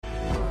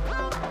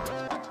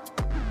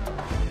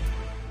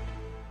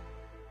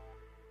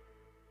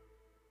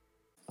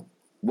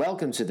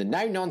Welcome to the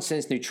No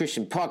Nonsense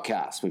Nutrition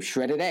Podcast with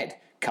Shredded Ed,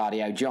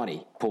 Cardio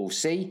Johnny, Paul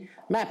C,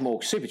 Mad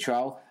Morg Super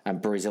Troll,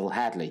 and Brazil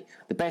Hadley.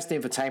 The best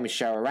infotainment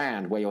show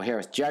around where you'll hear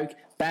us joke,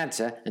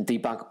 banter, and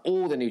debunk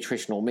all the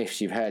nutritional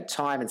myths you've heard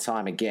time and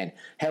time again,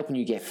 helping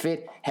you get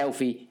fit,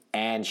 healthy,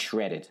 and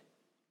shredded.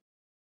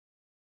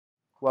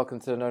 Welcome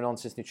to the No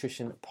Nonsense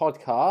Nutrition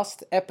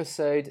Podcast,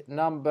 episode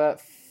number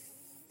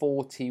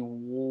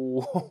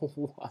 41.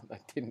 I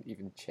didn't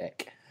even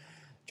check.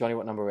 Johnny,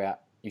 what number are we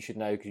at? You should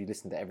know because you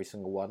listen to every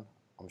single one,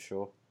 I'm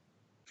sure.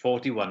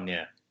 41,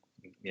 yeah.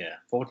 Yeah,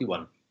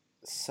 41.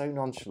 So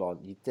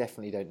nonchalant. You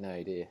definitely don't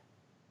know, do you?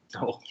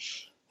 Oh,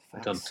 For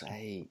I don't.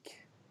 Sake.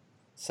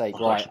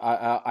 Right,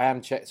 I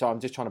am check. So I'm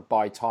just trying to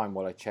buy time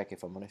while I check,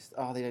 if I'm honest.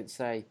 Oh, they don't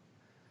say.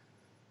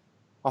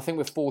 I think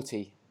we're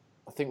 40.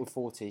 Something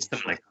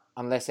like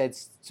Unless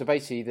Ed's... So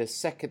basically, the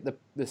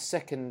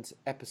second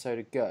episode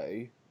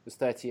ago was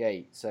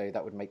 38, so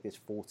that would make this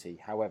 40.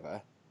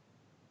 However,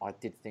 I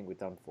did think we'd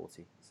done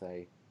 40.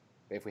 So,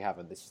 but if we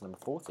haven't, this is number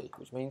 40,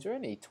 which means we're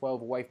only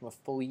 12 away from a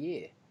full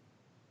year.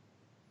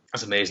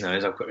 That's amazing, isn't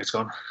it, how quick it's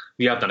gone.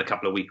 We have done a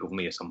couple of weeks with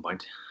me at some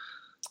point.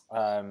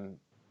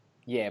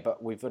 Yeah,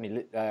 but we've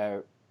only...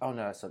 oh,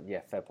 no,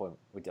 yeah, fair point.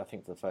 I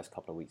think for the first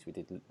couple of weeks we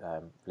did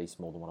release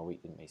more than one a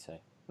week, didn't we? So,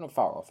 we're not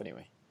far off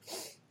anyway.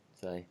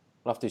 So, we'll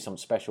have to do something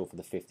special for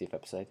the 50th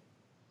episode.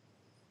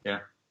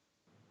 Yeah.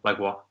 Like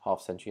what?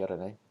 Half century, I don't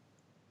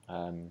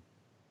know.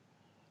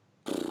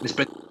 Let's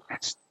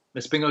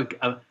bring a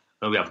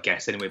no, we have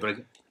guests anyway, but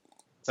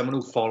someone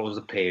who follows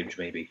the page,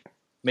 maybe.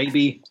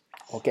 Maybe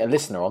I'll get a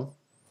listener on.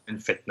 in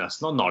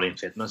fitness. Not in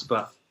fitness,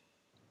 but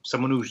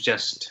someone who's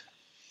just...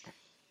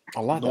 I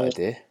like that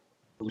idea.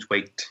 Who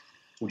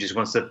just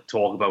wants to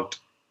talk about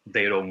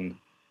their own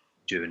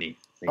journey.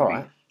 Maybe. All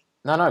right.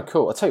 No,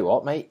 cool. I'll tell you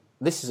what, mate.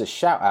 This is a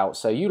shout out.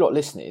 So you lot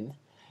listening,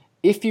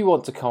 if you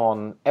want to come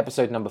on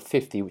episode number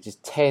 50, which is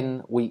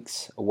 10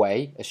 weeks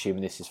away,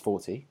 assuming this is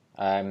 40,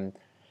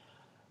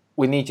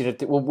 we need you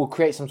to... We'll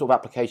create some sort of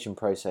application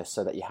process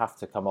so that you have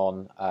to come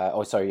on...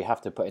 you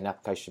have to put in an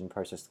application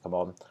process to come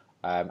on,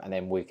 and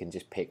then we can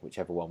just pick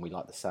whichever one we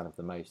like the sound of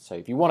the most. So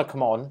if you want to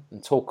come on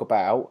and talk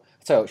about...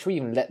 So should we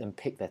even let them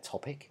pick their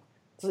topic?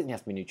 It doesn't even have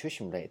to be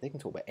nutrition related. They can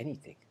talk about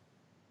anything.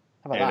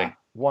 How about that?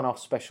 One-off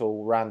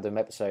special random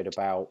episode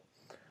about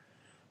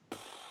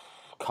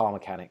car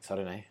mechanics. I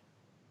don't know.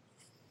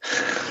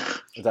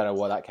 I don't know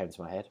why that came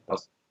to my head.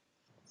 But...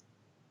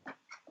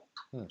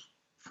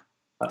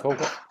 Cool.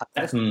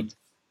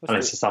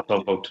 Unless it's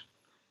about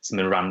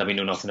something random we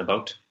know nothing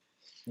about.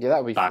 Yeah,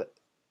 that would be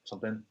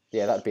something.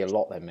 Yeah, that'd be a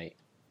lot then, mate.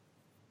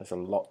 There's a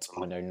lot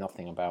I know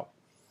nothing about.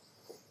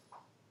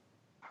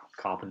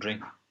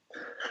 Carpentry.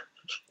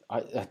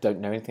 I don't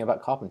know anything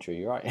about carpentry.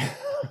 You're right.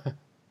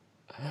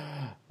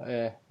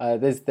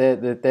 There's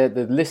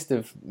the list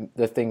of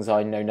the things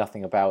I know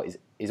nothing about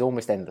is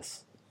almost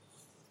endless.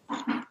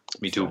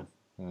 Me too.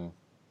 So,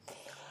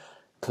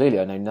 Clearly,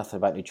 I know nothing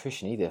about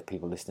nutrition either.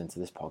 People listening to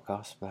this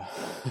podcast, but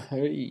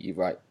you're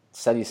right.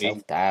 Sell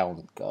yourself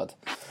down, God.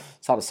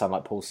 Starting to sound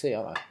like Paul C,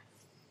 aren't I?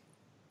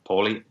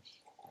 Paulie.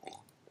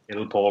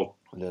 Little Paul.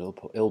 Ill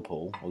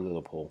Paul or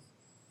Little Paul.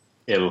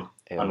 Ill.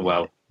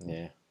 Unwell.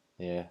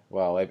 Yeah.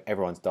 Well,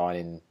 everyone's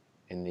dying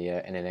in the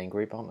NNN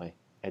group, aren't they?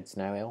 Ed's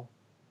now ill.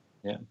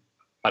 Yeah.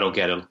 I don't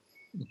get ill.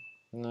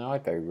 No, I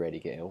very rarely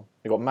get ill.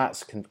 We've got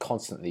Matt's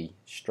constantly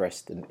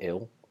stressed and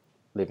ill,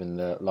 living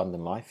the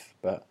London life,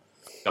 but.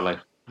 Hello.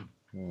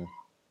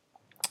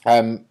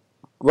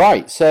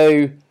 Right,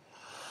 so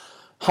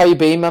how you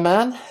been, my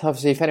man?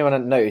 Obviously, if anyone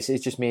hadn't noticed,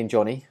 it's just me and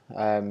Johnny.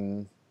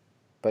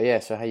 But yeah,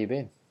 so how you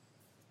been?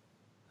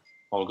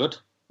 All good,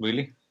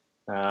 really.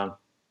 Bit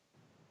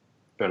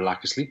of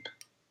lack of sleep.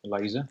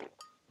 Eliza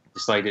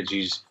decided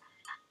she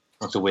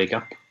wants to wake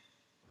up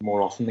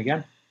more often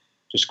again.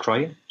 Just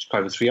crying. She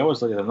cried for 3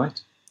 hours the other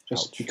night.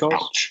 Just because.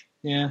 Ouch.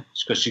 Yeah,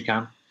 just because she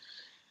can.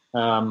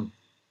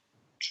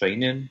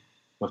 Training.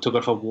 I took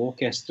her for a walk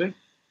yesterday.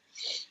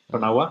 For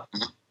an hour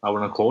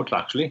and a quarter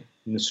actually,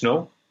 in the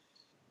snow.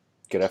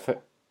 Good effort.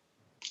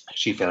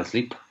 She fell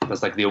asleep.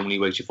 That's like the only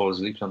way she falls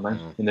asleep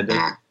sometimes in the day.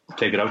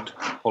 Take it out,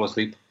 fall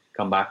asleep,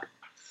 come back.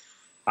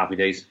 Happy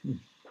days. Yeah.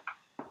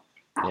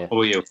 What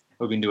about you?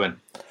 What have you been doing?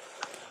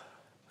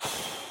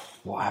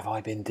 What have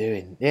I been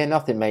doing? Yeah,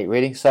 nothing, mate,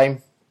 really.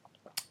 Same,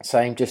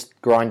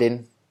 just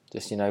grinding.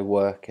 Just,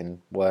 work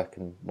and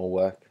more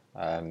work.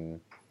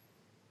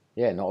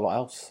 Yeah, not a lot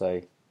else.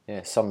 So,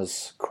 yeah,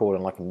 summer's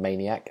crawling like a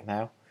maniac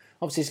now.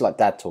 Obviously, it's like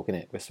dad talk, isn't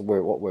it?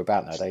 We're what we're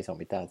about nowadays, aren't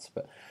we, dads?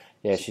 But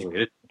yeah,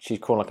 she's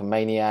crawling like a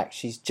maniac.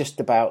 She's just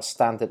about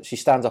standing. She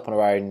stands up on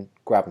her own,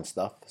 grabbing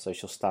stuff. So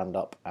she'll stand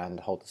up and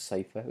hold the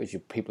safer, which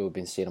people have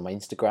been seeing on my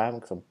Instagram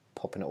because I'm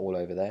popping it all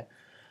over there.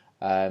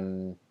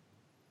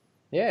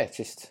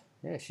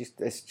 She's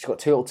got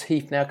two little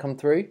teeth now come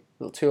through.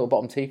 Two little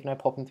bottom teeth now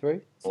popping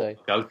through. So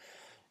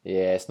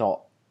yeah, it's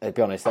not. To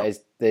be honest, that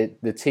is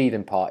the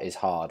teething part is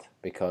hard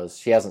because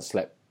she hasn't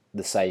slept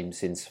the same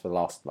since for the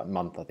last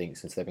month, I think,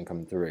 since they've been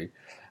coming through,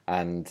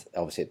 and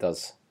obviously it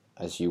does,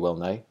 as you well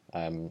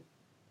know,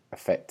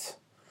 affect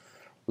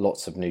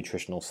lots of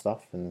nutritional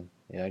stuff, and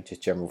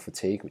just general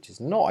fatigue, which is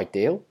not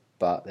ideal,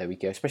 but there we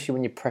go. Especially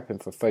when you're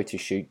prepping for a photo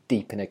shoot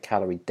deep in a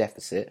calorie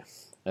deficit,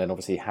 and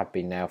obviously have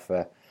been now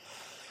for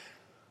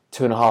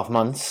 2.5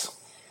 months,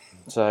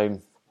 so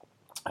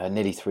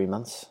nearly 3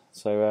 months.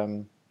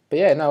 So, but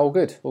yeah, no, all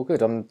good.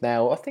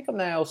 I think I'm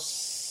now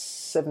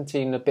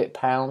 17 a bit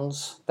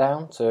pounds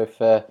down. So if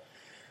for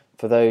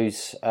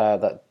those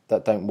that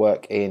don't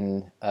work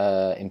in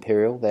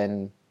Imperial,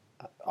 then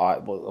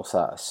what's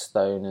that? A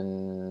stone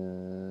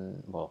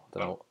and I don't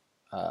know.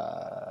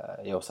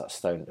 What's that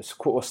stone? It's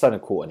a stone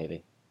and a quarter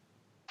nearly.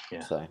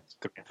 Yeah. So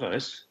that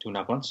is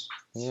 2.5 months.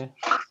 Yeah,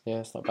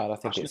 it's not bad. I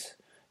think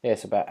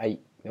it's about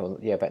 8.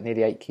 About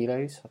nearly 8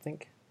 kilos, I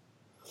think.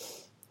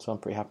 So I'm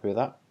pretty happy with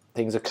that.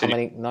 Things are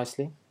coming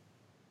nicely.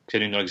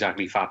 Considering you're not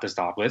exactly fat to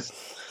start with.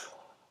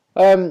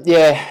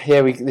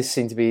 This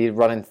seemed to be a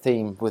running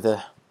theme with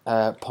a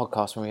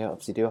podcast when we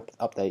obviously do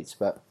updates,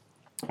 but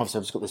obviously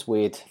I've just got this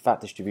weird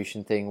fat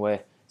distribution thing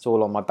where it's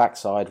all on my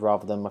backside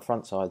rather than my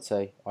front side,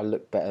 so I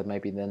look better than I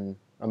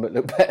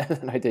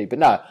do. But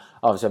no,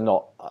 obviously I'm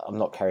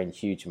not carrying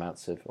huge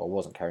amounts of, or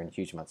wasn't carrying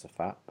huge amounts of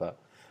fat, but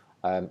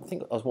I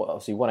think I was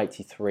obviously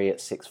 183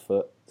 at 6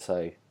 foot, so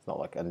it's not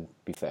like, and to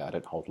be fair, I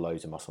don't hold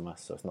loads of muscle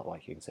mass, so it's not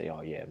like you can say, oh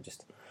yeah, I'm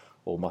just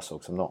all muscle,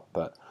 because I'm not.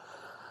 But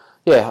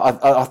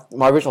yeah,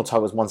 my original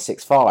target was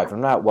 165,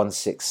 I'm now at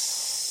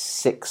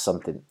 166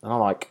 something, and I'm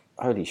like,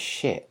 holy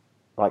shit,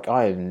 like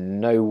I am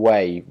no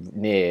way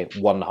near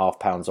 1.5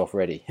 pounds off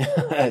already.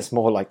 It's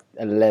more like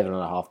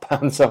 11.5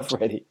 pounds off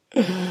already.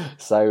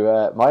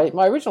 So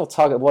my original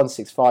target of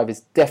 165 is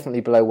definitely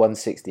below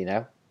 160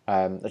 now.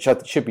 Which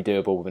should be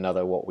doable with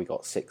another, we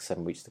got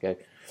 6-7 weeks to go.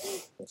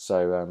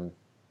 So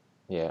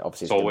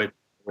obviously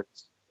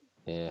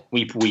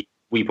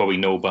we probably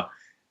know, but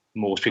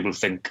most people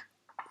think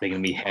they're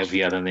going to be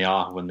heavier than they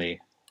are when they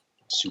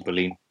super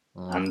lean.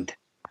 And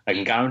I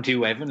can guarantee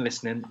you, everyone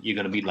listening, you're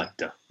going to be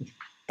lighter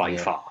by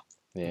far.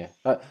 Yeah,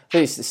 I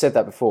think you said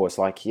that before. It's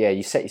like,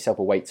 you set yourself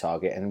a weight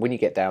target, and when you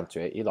get down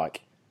to it, you're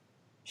like,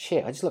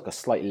 shit, I just look a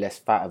slightly less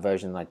fatter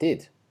version than I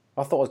did.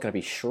 I thought I was going to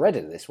be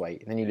shredded at this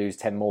weight, and then you lose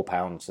 10 more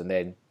pounds, and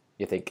then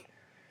you think,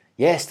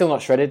 yeah, still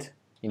not shredded.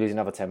 You lose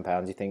another 10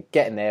 pounds. You think,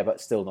 getting there,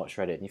 but still not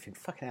shredded. And you think,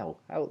 fucking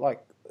hell, I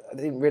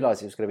didn't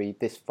realise it was going to be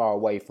this far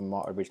away from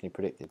what I originally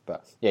predicted.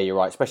 But yeah, you're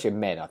right. Especially in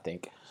men, I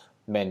think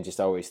men just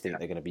always think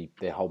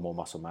they hold more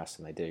muscle mass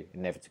than they do.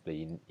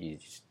 Inevitably, you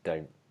just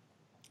don't.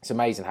 It's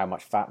amazing how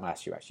much fat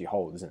mass you actually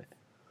hold, isn't it?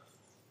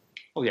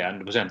 Oh yeah,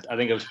 100%. I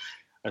think I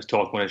was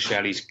talking with one of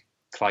Shelley's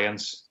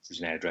clients, who's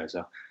an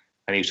hairdresser.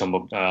 And he was talking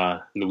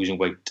about losing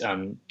weight,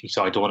 and he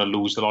said, I don't want to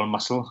lose a lot of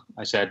muscle.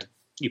 I said,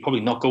 you're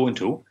probably not going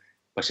to.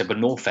 I said, but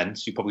no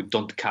offence, you probably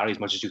don't carry as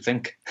much as you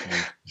think.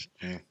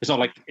 It's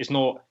not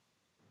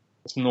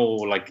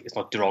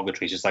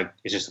derogatory. It's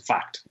just a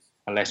fact.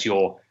 Unless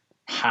you're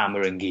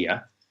hammering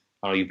gear,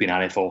 or you've been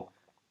at it for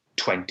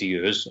 20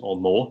 years or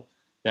more,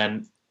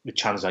 then the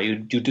chances are you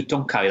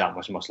don't carry that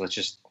much muscle. It's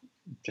just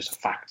a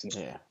fact.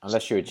 Yeah,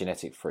 unless you're a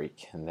genetic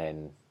freak, and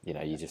then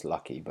you're just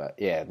lucky. But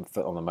yeah,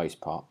 on the most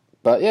part.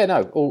 But yeah,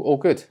 no, all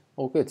good.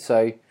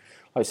 So, like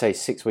I say,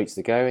 6 weeks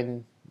to go,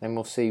 and then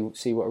we'll see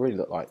what it really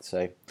looked like.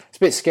 So it's a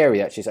bit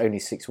scary actually. It's only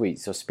 6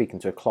 weeks. I was speaking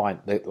to a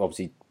client that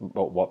obviously,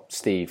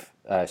 Steve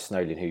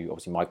Snowlin, who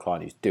obviously my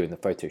client, who's doing the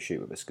photo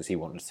shoot with us because he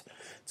wanted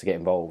to get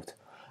involved.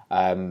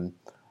 And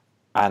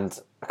I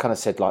kind of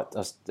said,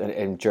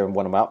 and during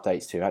one of my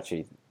updates to him,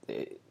 actually,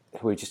 we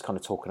were just kind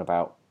of talking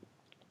about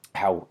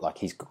how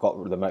he's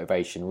got the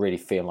motivation, really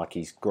feeling like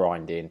he's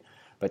grinding,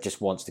 but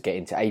just wants to get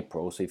into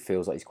April, so he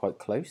feels like he's quite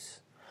close.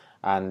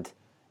 And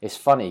it's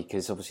funny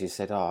because obviously he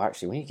said,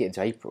 actually, when you get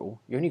into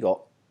April, you only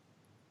got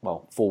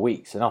 4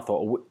 weeks, and I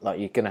thought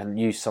you're going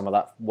to use some of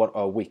that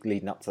a week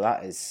leading up to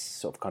that as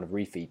sort of kind of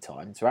refeed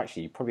time. So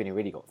actually, you probably only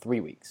really got 3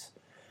 weeks,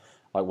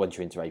 once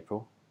you're into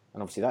April,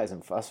 and obviously that's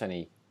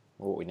only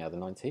what are we now, the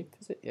 19th,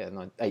 is it? Yeah,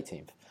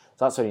 18th.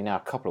 So that's only now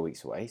a couple of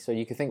weeks away. So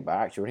you can think about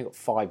actually we've only got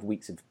 5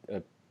 weeks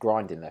of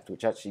grinding left,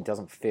 which actually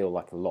doesn't feel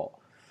like a lot.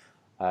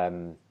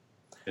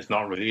 It's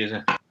not really, is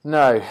it?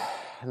 No.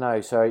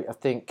 So I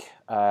think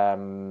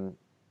I'm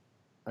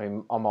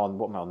on,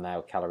 what am I on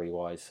now, calorie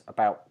wise?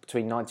 About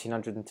between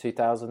 1,900 and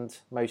 2,000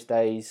 most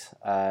days,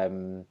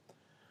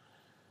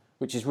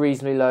 which is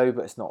reasonably low,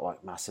 but it's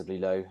not massively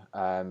low.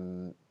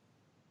 No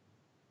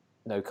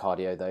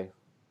cardio though.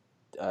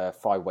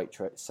 5 weight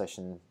training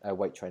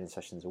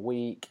sessions a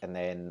week, and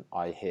then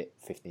I hit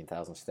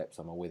 15,000 steps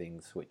on my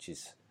Withings, which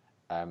is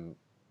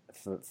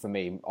for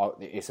me,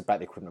 it's about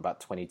the equivalent of about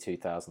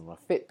 22,000 on a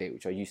Fitbit,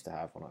 which I used to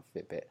have on a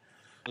Fitbit.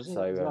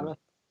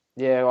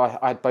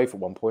 I had both at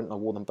one point, and I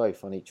wore them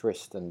both on each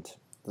wrist, and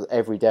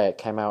every day it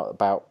came out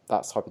about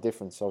that type of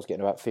difference. So I was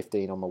getting about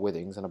 15 on my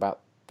Withings and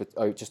about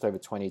just over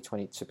 20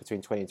 to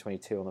between 20 and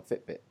 22 on a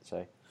Fitbit.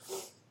 So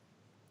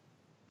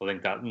I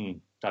think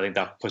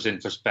that puts in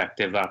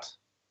perspective that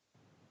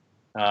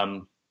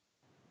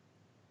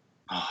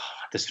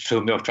this threw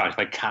me off track.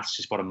 My cat's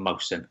just put a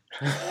mouse in.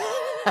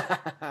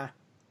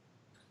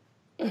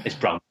 It's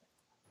brown.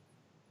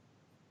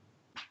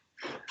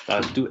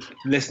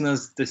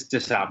 Listeners,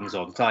 this happens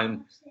all the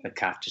time. The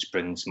cat just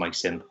brings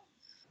mice in.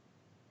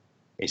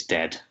 It's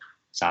dead,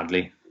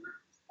 sadly.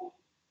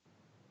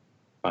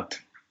 But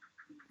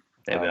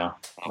there we are.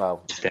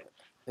 Well, It's dead.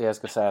 yeah, I was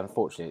gonna say,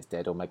 unfortunately, it's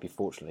dead, or maybe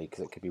fortunately,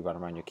 because it could be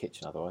running around your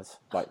kitchen otherwise.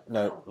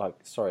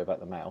 Sorry about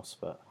the mouse,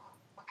 but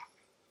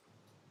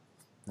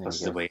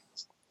That's the way.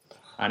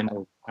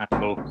 Animal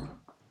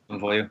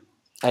for you.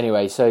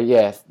 Anyway, so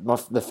yeah,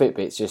 the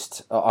Fitbit's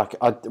just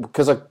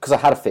because I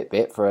had a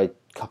Fitbit for a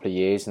couple of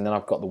years, and then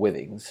I've got the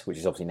Withings, which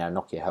is obviously now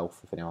Nokia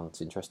Health, if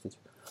anyone's interested.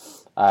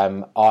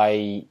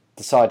 I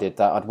decided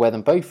that I'd wear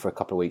them both for a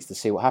couple of weeks to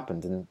see what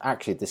happened, and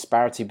actually the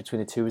disparity between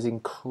the two was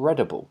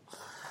incredible.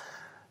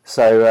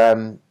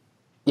 So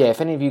yeah,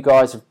 if any of you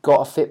guys have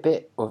got a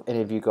Fitbit, or if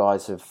any of you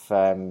guys have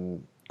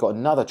got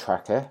another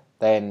tracker,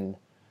 then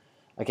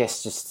I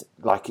guess just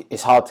like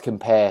it's hard to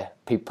compare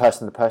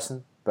person to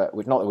person. But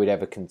not that we'd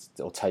ever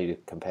tell you to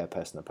compare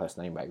person to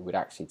person anyway. We'd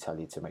actually tell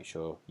you to make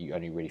sure you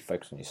only really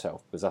focus on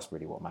yourself, because that's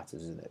really what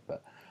matters, isn't it?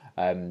 But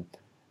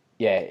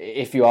yeah,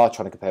 if you are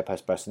trying to compare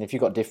person to person, if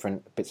you've got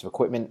different bits of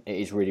equipment, it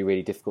is really,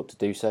 really difficult to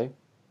do so.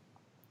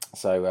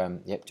 So,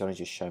 yep, Johnny's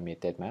just showing me a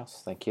dead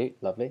mouse. Thank you.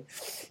 Lovely.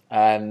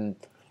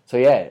 So,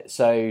 yeah,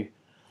 so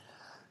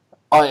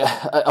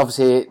I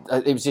obviously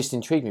it was just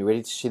intrigued me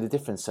really to see the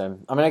difference. I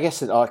mean, I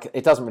guess it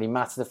doesn't really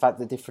matter the fact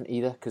they're different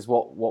either, because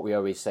what we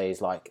always say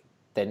is like,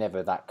 they're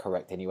never that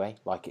correct anyway.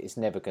 Like, it's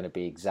never going to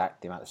be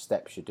exact the amount of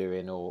steps you're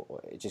doing,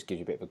 or it just gives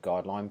you a bit of a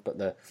guideline. But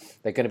they're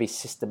going to be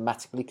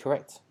systematically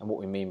correct. And what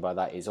we mean by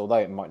that is, although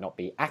it might not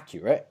be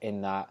accurate in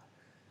that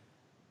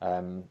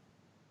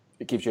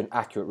it gives you an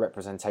accurate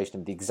representation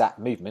of the exact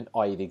movement,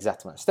 i.e. the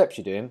exact amount of steps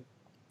you're doing,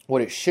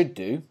 what it should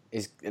do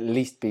is at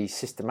least be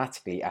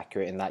systematically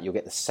accurate in that you'll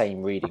get the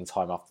same reading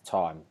time after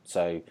time.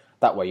 So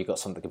that way you've got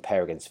something to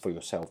compare against for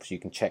yourself. So you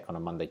can check on a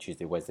Monday,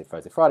 Tuesday, Wednesday,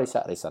 Thursday, Friday,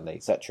 Saturday, Sunday,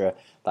 etc.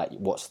 Like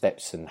what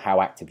steps and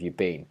how active you've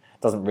been.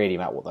 It doesn't really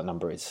matter what that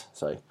number is.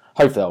 So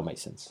hopefully that'll make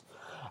sense.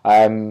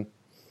 Right.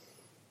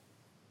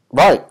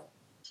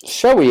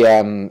 Shall we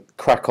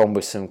crack on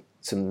with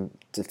some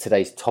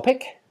today's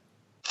topic?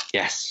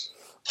 Yes.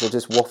 We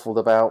just waffled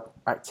about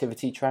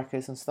activity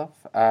trackers and stuff.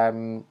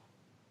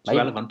 It's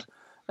relevant.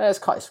 It's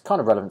kind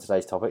of relevant to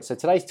today's topic. So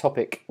today's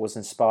topic was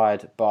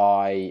inspired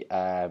by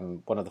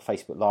one of the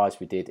Facebook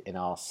Lives we did in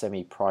our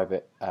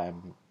semi-private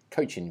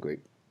coaching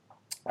group,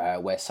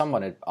 where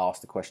someone had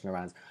asked a question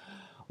around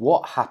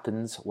what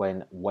happens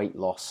when weight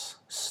loss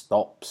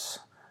stops.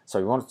 So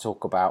we want to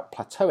talk about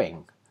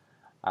plateauing.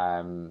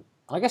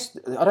 I guess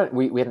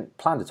we hadn't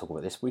planned to talk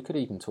about this. We could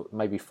even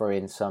maybe throw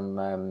in some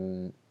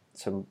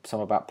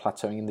about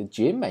plateauing in the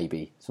gym.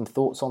 Maybe some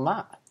thoughts on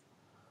that.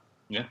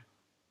 Yeah.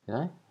 You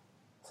know.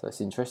 So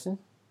that's interesting,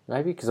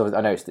 maybe, because I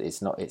know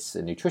it's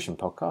a nutrition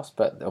podcast,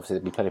 but obviously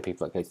there'll be plenty of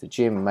people that go to the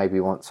gym and maybe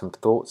want some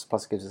thoughts,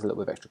 plus it gives us a little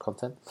bit of extra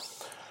content.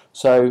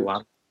 So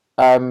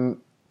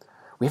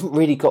we haven't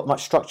really got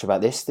much structure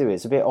about this, do we?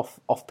 It's a bit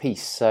off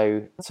piece.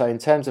 So in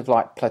terms of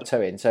like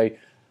plateauing, so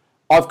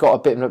I've got a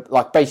bit of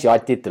like, basically I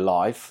did the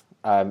live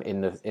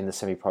in the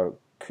semi-pro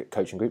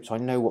coaching group, so I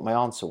know what my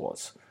answer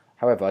was.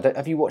 However,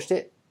 have you watched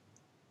it?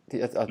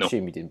 I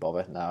assume you didn't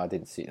bother. No, I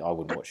didn't see. I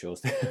wouldn't watch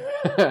yours.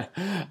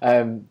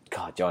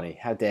 God, Johnny,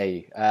 how dare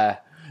you?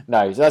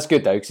 No, so that's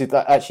good though, because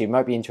actually it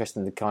might be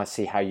interesting to kind of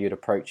see how you'd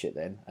approach it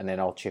then, and then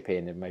I'll chip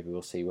in and maybe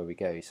we'll see where we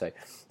go.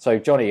 So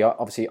Johnny,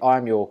 obviously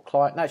I'm your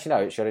client. No, actually, no,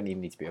 I don't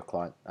even need to be your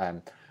client.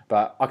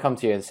 But I come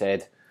to you and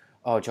said,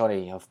 "Oh,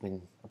 Johnny, I've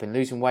been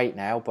losing weight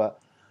now,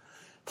 but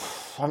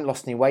I haven't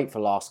lost any weight for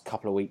the last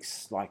couple of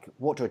weeks. Like,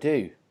 what do I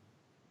do?"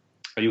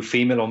 Are you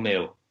female or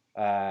male?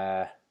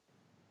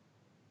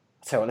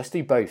 So let's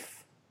do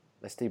both.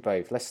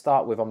 Let's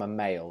start with I'm a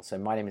male. So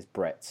my name is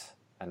Brett,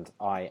 and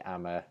I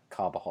am a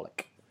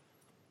carbaholic.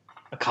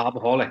 A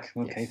carbaholic.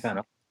 Okay, yes. Fair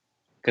enough.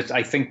 Because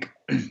I think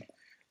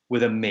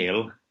with a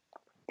male,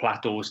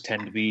 plateaus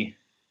tend to be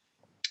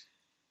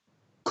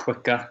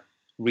quicker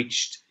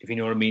reached, if you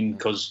know what I mean.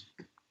 Because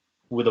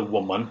with a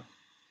woman,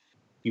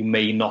 you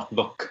may not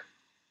look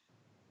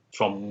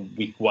from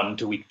week 1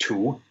 to week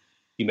 2.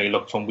 You may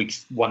look from week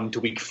 1 to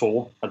week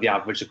 4 at the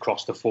average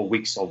across the 4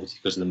 weeks, obviously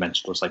because of the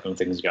menstrual cycle and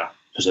things like that.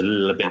 There's a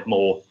little bit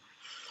more,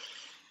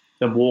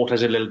 the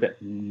water's a little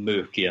bit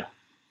murkier,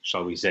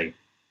 shall we say.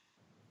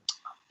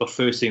 The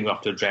first thing we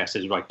have to address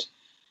is, right,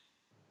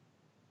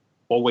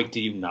 what weight are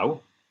you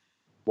now?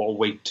 What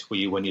weight were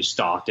you when you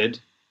started?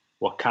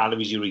 What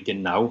calories you're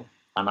eating now?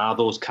 And are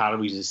those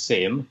calories the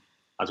same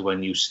as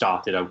when you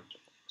started out,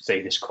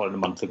 say, this call a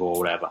month ago or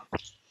whatever?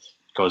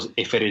 Because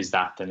if it is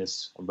that, then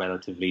it's a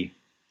relatively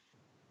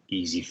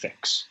easy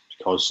fix,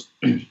 because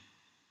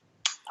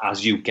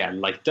as you get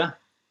lighter,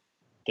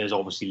 there's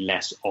obviously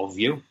less of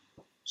you,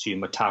 so your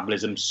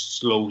metabolism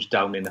slows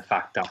down in the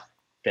fact that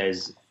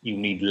you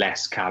need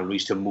less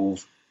calories to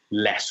move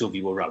less of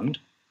you around,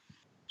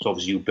 so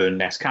obviously you burn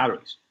less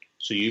calories.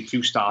 So if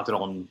you started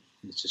on,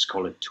 let's just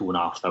call it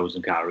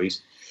 2,500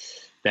 calories,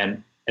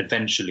 then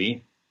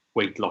eventually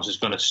weight loss is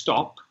going to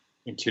stop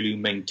until you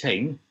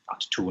maintain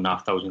at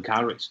 2,500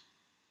 calories.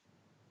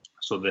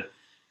 So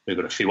We've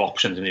got a few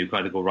options, and you can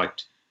either go,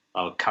 right,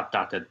 I'll cut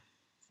that at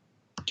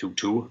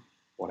 2-2,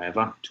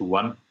 whatever,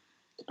 2-1,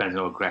 depending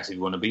on how aggressive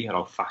you want to be or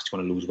how fast you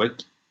want to lose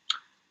weight.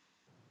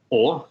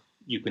 Or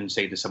you can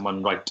say to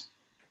someone, right,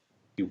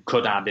 you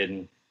could add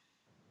in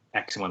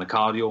X amount of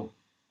cardio,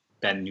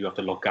 then you have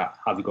to look at,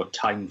 have you got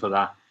time for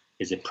that?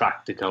 Is it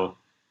practical?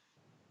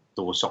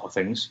 Those sort of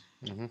things.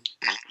 Mm-hmm.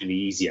 It's really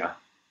easier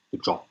to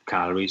drop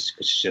calories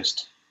because it's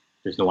just,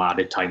 there's no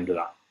added time to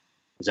that.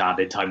 There's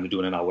added time to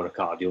doing an hour of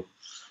cardio.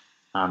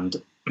 And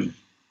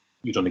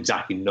you don't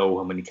exactly know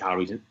how many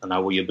calories an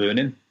hour you're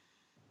burning.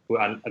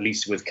 Well, at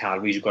least with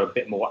calories, you've got a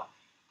bit more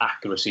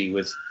accuracy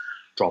with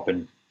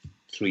dropping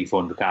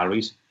 300-400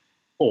 calories.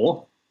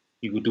 Or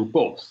you could do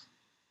both.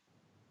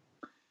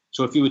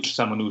 So if you were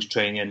someone who's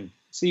training,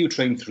 say you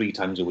train 3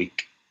 times a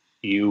week,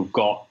 you've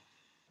got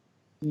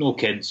no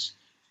kids,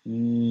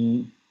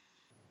 you've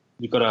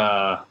got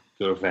a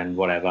girlfriend,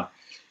 whatever,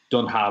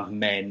 don't have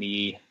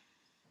many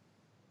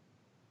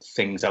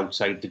things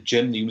outside the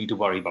gym that you need to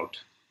worry about,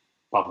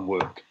 apart from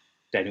work,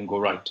 then you can go,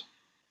 right,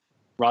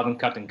 rather than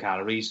cutting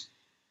calories,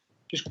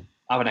 just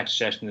have an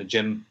exercise in the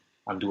gym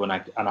and do an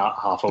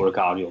half hour of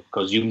cardio,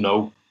 because you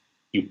know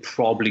you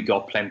probably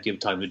got plenty of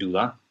time to do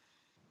that,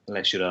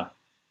 unless you're a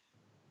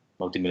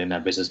multi-millionaire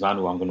businessman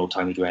who hasn't got no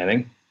time to do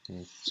anything.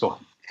 So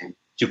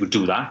you could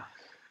do that.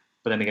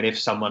 But then again, if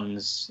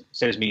someone's,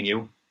 say it's me and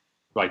you,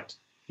 right,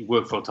 you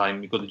work full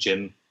time, you go to the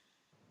gym,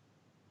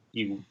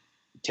 you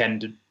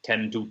tend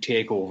to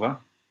take over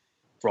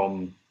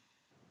from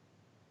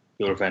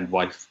girlfriend,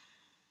 wife,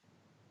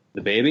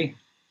 the baby.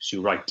 So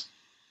you're right,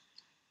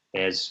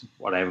 there's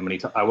whatever many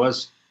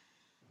hours,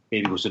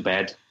 baby goes to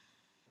bed,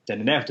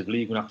 then inevitably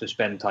you're going to have to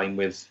spend time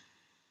with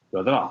the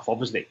other half,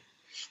 obviously.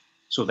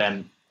 So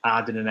then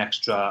adding an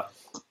extra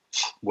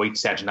weight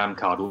session and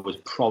cardio is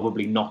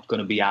probably not going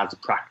to be as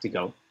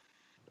practical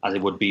as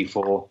it would be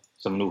for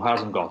someone who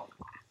hasn't got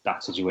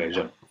that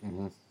situation.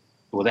 Mm-hmm.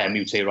 Well, then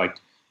you'd say, right,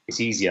 it's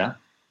easier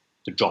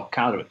to drop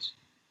calories.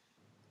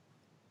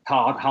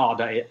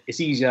 Harder. It's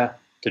easier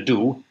to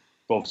do,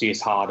 but obviously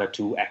it's harder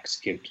to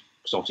execute,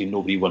 because obviously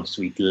nobody wants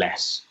to eat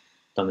less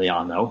than they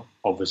are now,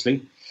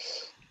 obviously.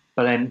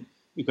 But then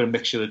you've got to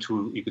mix the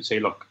two. You could say,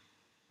 look,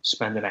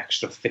 spend an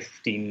extra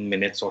 15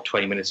 minutes or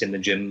 20 minutes in the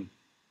gym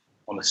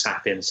on a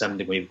Saturday and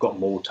Sunday when you've got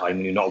more time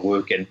and you're not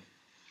working,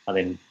 and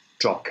then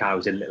drop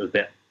calories a little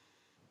bit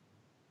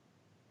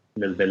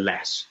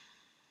less.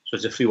 So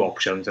there's a few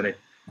options, and it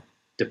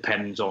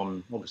depends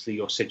on obviously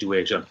your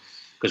situation,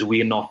 because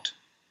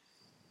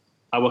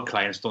our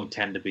clients don't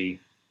tend to be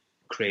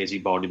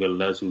crazy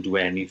bodybuilders who do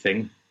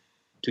anything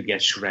to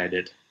get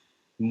shredded.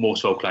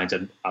 Most of our clients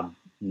are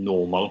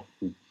normal,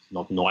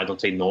 I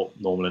don't say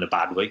normal in a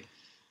bad way,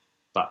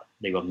 but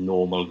they've got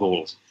normal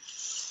goals.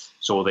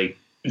 So they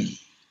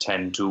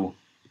tend to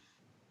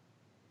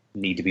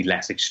need to be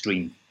less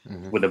extreme.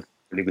 Mm-hmm. With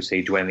they would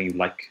say, do anything you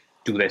like,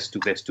 do this, do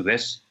this, do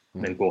this.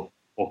 And they'll go,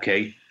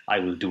 okay, I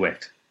will do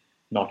it.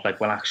 Not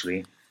like, well,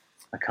 actually,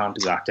 I can't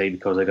do that day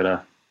because I got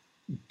to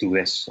do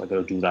this, I got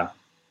to do that.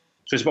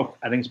 So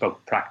I think it's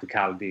about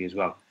practicality as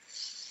well.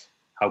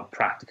 How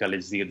practical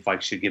is the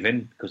advice you're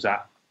giving? Because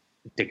that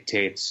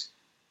dictates,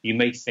 you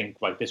may think,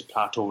 like, this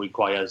plateau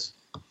requires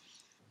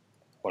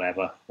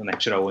whatever, an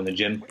extra hour in the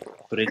gym,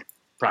 but it's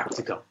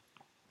practical.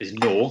 There's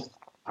no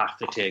have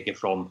to take it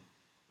from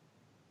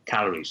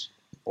calories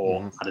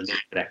or add a little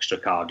bit extra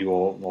cardio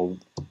or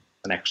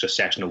an extra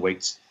session of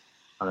weights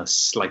and a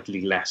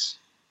slightly less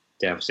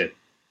deficit.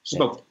 It's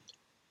about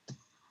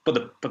for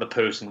the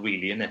person,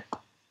 really, isn't it?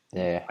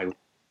 Yeah.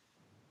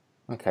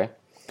 Okay.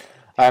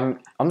 I'm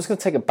just going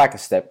to take it back a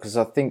step, because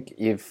I think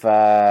you've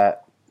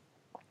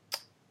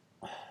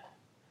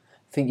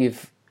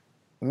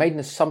made an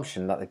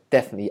assumption that they've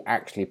definitely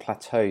actually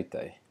plateaued,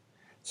 though.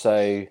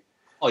 So,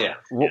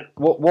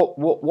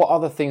 what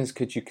other things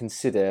could you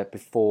consider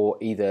before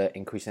either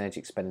increasing energy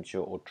expenditure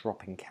or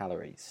dropping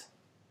calories?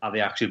 Have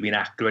they actually been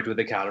accurate with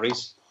the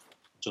calories?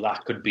 So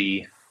that could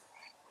be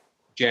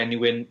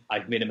genuine,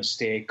 I've made a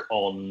mistake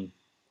on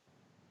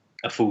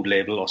a food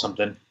label or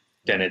something.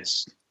 Then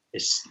it's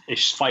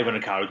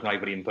 500 calories and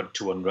I've even put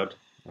 200.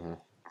 Mm-hmm.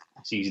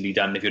 It's easily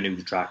done if you're new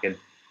to tracking.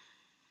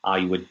 Are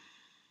you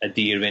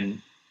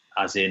adhering,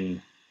 as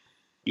in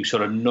you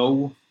sort of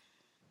know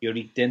you're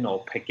eating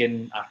or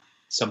picking at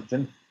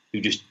something? You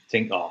just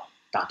think, oh,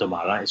 that don't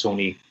matter. It's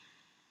only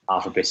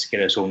half a biscuit.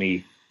 It's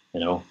only,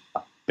 a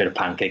bit of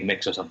pancake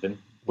mix or something,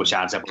 which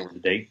adds up over the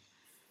day.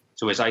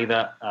 So it's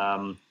either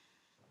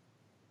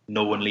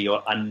knowingly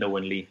or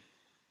unknowingly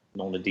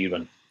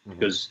non-adherent. Mm-hmm.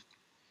 Because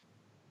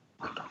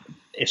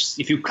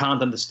if you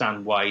can't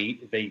understand why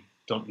they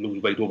don't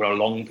lose weight over a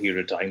long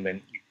period of time,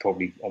 then you're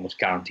probably almost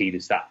guaranteed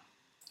it's that.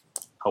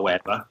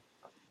 However,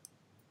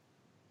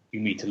 you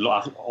need to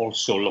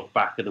also look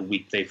back at the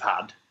week they've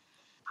had.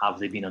 Have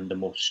they been under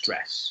more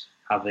stress?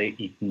 Have they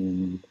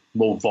eaten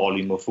more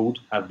volume of food?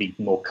 Have they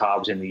eaten more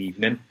carbs in the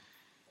evening?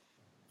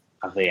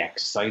 Have they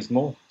exercised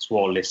more? So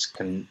all this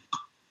can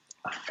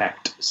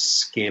affect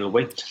scale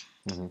weight,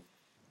 mm-hmm.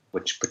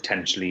 which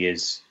potentially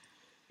is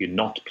you're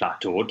not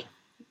plateaued,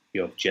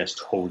 you're just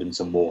holding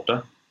some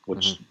water,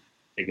 which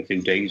take a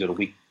few days or a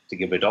week to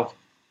get rid of,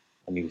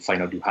 and you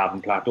find out you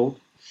haven't plateaued.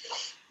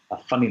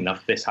 Funny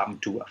enough, this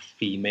happened to a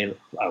female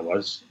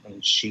ours,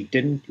 and she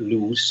didn't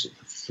lose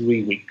for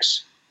 3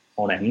 weeks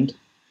on end.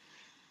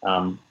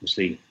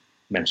 Obviously,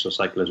 menstrual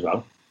cycle as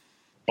well.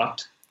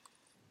 But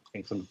I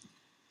think from,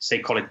 say,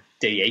 call it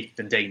day 8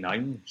 and day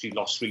 9, she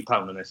lost 3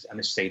 pounds and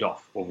it stayed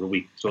off over a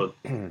week. So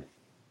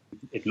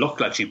it looked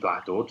like she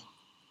plateaued,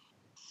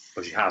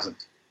 but she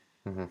hasn't.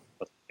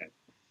 But,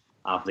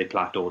 have they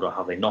plateaued or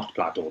have they not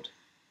plateaued?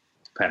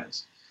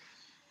 Depends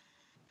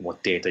on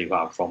what data you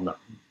have from them.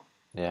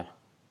 Yeah.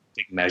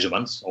 Take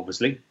measurements,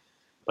 obviously,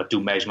 but do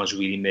measurements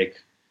really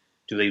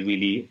do they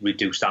really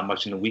reduce that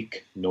much in a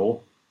week?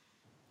 No.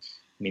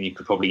 I mean, you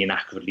could probably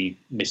inaccurately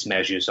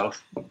mismeasure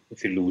yourself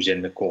if you're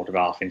losing a quarter of a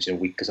half inch in a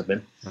week or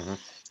something.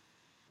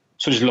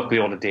 So just look at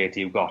all the data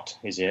you've got.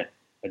 Is it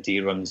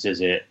adherence?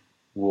 Is it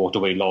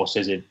waterway loss?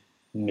 Is it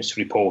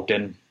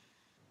misreporting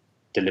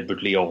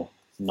deliberately or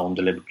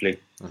non-deliberately?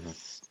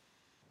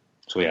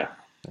 So yeah.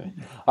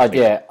 I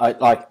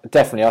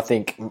definitely. I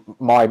think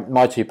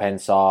my 2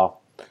 pence are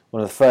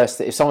one of the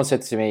first. If someone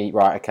said to me,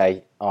 right,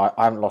 okay, I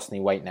haven't lost any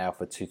weight now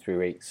for 2-3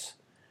 weeks,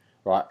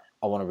 right,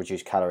 I want to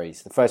reduce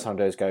calories. The first time I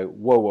do is go,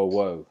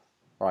 whoa,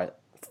 right,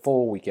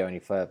 before we go any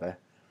further,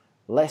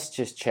 let's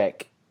just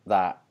check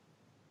that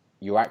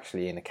you're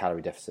actually in a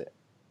calorie deficit,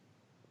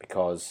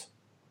 because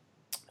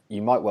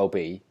you might well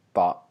be,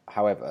 but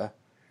however,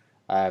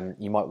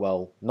 you might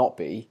well not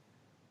be,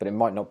 but it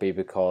might not be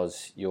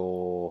because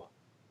you're,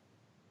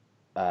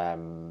 what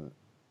am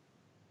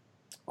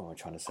I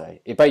trying to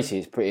say? It basically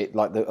is pretty,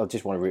 I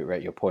just want to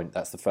reiterate your point.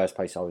 That's the first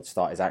place I would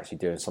start, is actually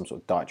doing some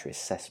sort of dietary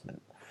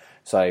assessment.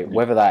 So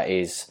whether that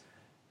is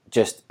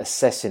just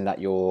assessing that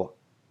you're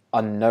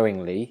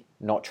unknowingly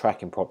not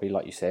tracking properly,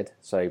 like you said,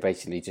 so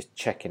basically just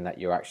checking that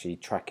you're actually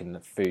tracking the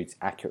foods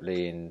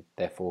accurately and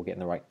therefore getting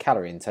the right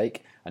calorie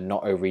intake and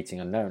not overeating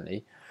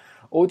unknowingly,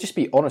 or just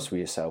be honest with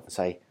yourself and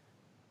say,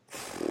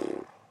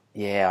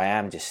 yeah, I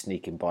am just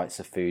sneaking bites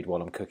of food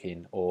while I'm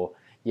cooking, or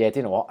yeah, do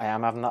you know what, I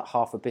am having that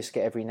half a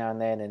biscuit every now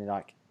and then, and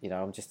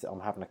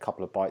I'm having a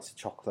couple of bites of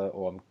chocolate,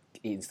 or I'm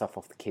eating stuff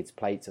off the kids'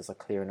 plates as I'm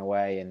clearing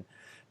away, and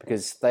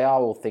because they are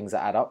all things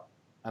that add up.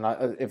 And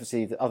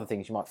obviously the other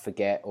things you might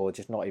forget or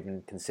just not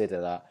even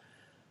consider that,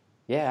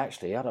 yeah,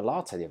 actually I had a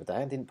latte the other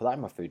day and didn't put that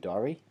in my food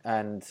diary,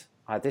 and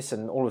I had this,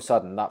 and all of a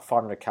sudden that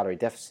 500 calorie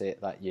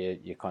deficit that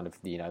you kind of,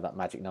 that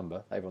magic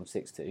number that everyone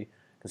sticks to,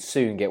 can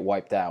soon get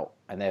wiped out,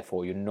 and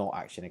therefore you're not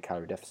actually in a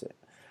calorie deficit.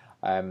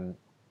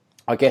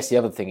 I guess the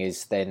other thing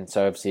is then,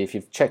 so obviously if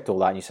you've checked all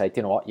that and you say, do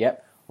you know what,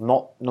 yep, I'm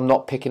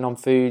not picking on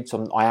foods,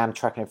 I am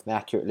tracking everything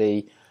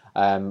accurately,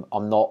 I'm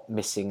not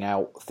missing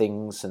out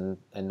things and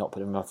not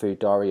putting in my food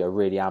diary, I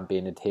really am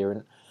being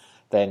adherent,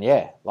 then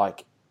yeah,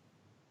 like,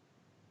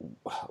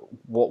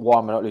 why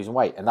am I not losing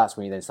weight? And that's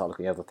when you then start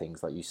looking at other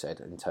things, like you said,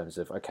 in terms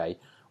of, okay,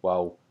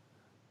 well,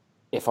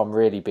 if I'm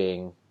really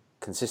being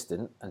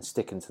consistent and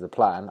sticking to the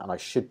plan, and I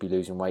should be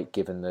losing weight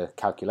given the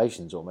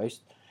calculations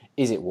almost,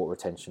 is it water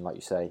retention, like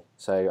you say?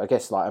 So I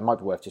guess it might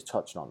be worth just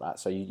touching on that.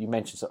 So you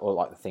mentioned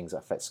all the things that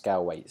affect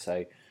scale weight.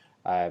 So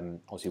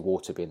obviously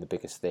water being the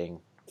biggest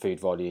thing, food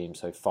volume,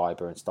 so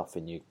fibre and stuff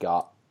in your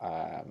gut,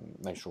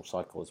 menstrual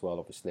cycle as well,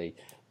 obviously.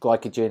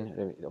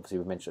 Glycogen, obviously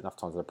we've mentioned enough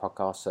times on the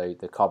podcast, so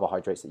the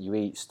carbohydrates that you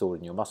eat stored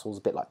in your muscles,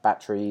 a bit like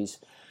batteries,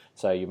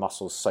 so your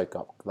muscles soak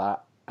up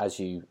that. As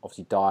you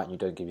obviously diet and you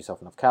don't give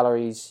yourself enough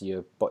calories,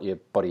 your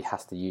body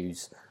has to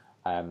use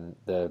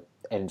the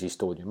energy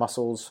stored in your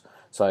muscles.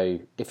 So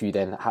if you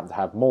then happen to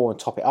have more and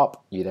top it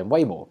up, you then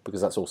weigh more,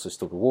 because that's also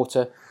stored with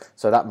water.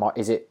 So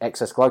is it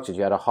excess glycogen?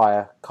 You had a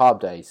higher carb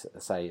day,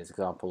 say, as an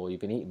example, or you've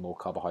been eating more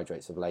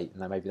carbohydrates of late,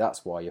 and then maybe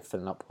that's why you're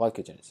filling up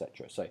glycogen,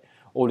 etc. So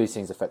all these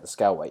things affect the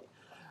scale weight.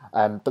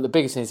 But the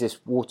biggest thing is this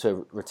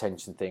water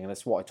retention thing, and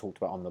that's what I talked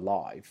about on the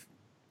live,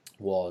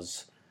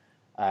 was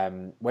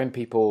when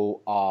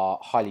people are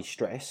highly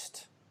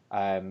stressed,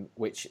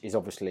 which is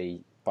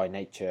obviously by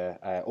nature,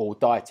 or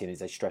dieting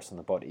is a stress on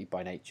the body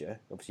by nature.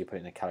 Obviously, you're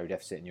putting a calorie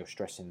deficit and you're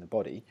stressing the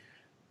body.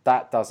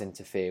 That does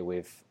interfere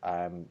with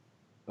the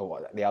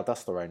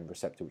aldosterone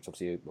receptor, which is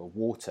obviously a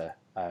water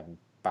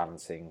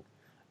balancing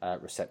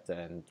receptor,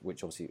 and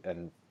which obviously,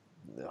 and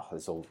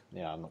there's all,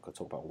 I'm not going to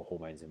talk about all the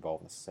hormones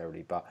involved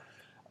necessarily, but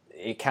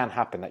it can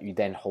happen that you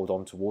then hold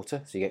on to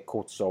water, so you get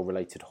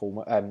cortisol-related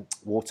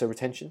water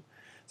retention,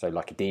 so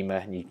like edema,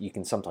 and you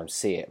can sometimes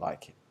see it.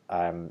 Like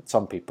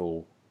some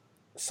people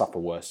suffer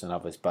worse than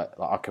others, but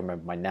I can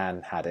remember my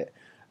nan had it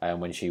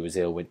when she was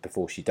ill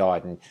before she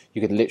died, and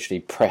you could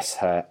literally press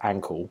her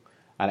ankle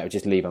and it would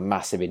just leave a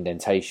massive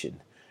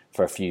indentation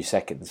for a few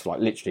seconds, like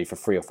literally for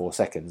 3 or 4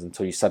 seconds,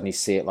 until you suddenly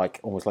see it like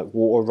almost like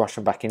water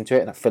rushing back into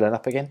it and it filling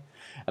up again.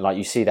 And like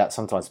you see that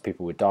sometimes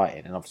people with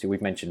dieting, and obviously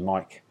we've mentioned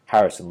Mike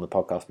Harrison on the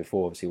podcast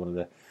before, obviously one of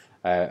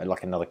the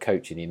like another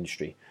coach in the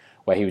industry,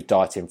 where he was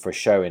dieting for a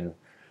show, and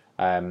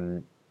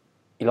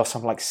he lost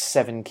something like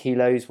 7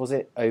 kilos, was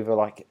it, over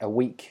like a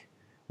week,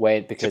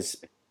 which is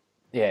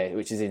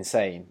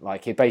insane.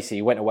 Like he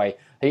basically went away.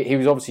 He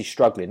was obviously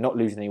struggling, not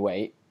losing any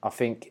weight. I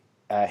think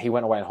he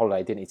went away on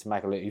holiday, didn't eat to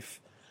Magaluf,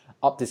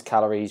 upped his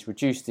calories,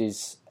 reduced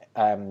his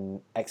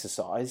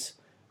exercise,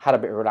 had a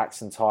bit of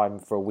relaxing time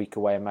for a week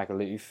away in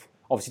Magaluf.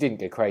 Obviously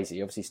didn't go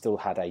crazy, obviously still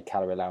had a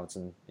calorie allowance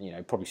and,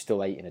 probably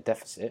still ate in a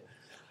deficit.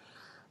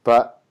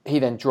 But he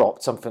then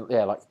dropped something,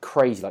 like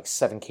crazy, like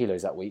 7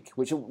 kilos that week,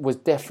 which was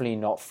definitely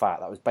not fat.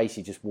 That was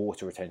basically just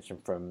water retention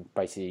from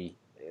basically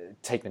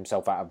taking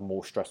himself out of a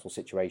more stressful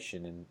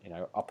situation and,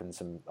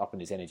 upping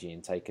his energy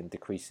intake and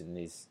decreasing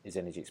his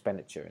energy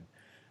expenditure. And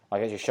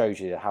like, it just shows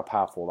you how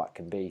powerful that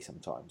can be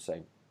sometimes. So,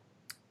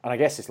 and I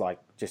guess it's like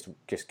just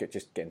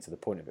getting to the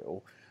point of it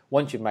all.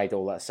 Once you've made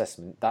all that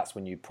assessment, that's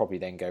when you probably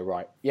then go,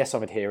 right, yes,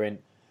 I'm adhering.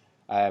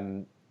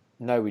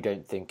 No, we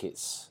don't think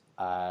it's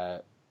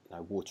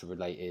water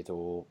related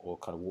or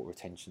kind of water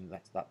retention,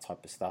 that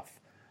type of stuff.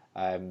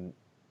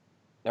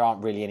 There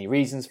aren't really any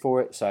reasons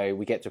for it, so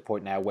we get to a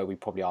point now where we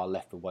probably are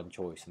left with one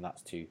choice, and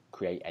that's to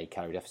create a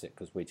calorie deficit,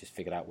 because we just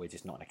figured out we're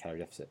just not in a calorie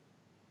deficit.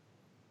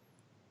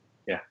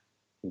 Yeah,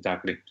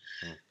 exactly.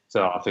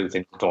 So a few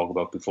things to talk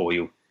about before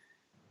you,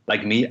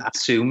 like me,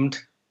 assumed.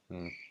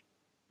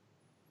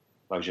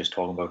 I was just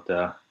talking about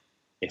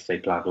if they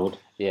plateaued.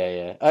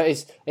 Yeah.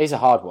 It's a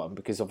hard one,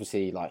 because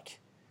obviously, like,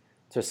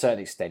 to a certain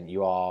extent,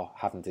 you are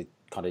having to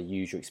kind of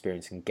use your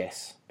experience and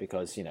guess,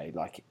 because,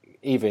 like,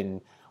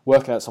 even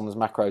working out someone's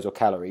macros or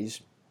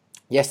calories,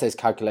 yes, there's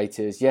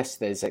calculators, yes,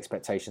 there's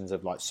expectations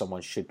of, like,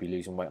 someone should be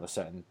losing weight on a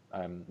certain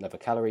level of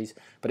calories,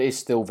 but it is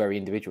still very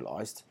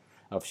individualized.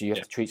 Obviously, you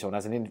have to treat someone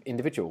as an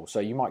individual, so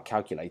you might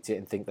calculate it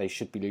and think they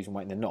should be losing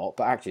weight and they're not,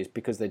 but actually it's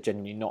because they're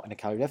genuinely not in a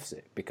calorie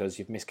deficit, because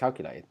you've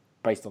miscalculated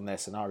based on their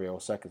scenario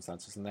or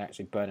circumstances, and they're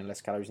actually burning less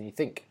calories than you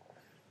think.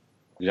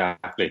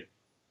 Exactly.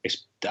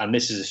 And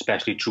this is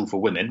especially true for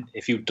women.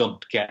 If you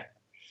don't get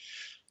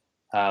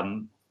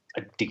a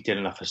detailed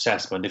enough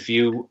assessment, if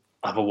you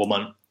have a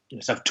woman,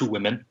 let's have two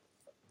women,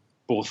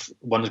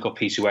 one has got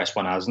PCOS,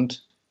 one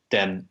hasn't,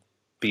 then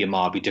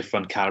BMR will be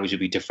different, calories will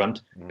be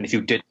different. And if you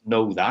didn't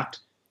know that,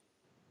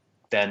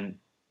 then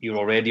you're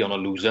already on a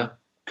loser,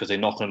 because they're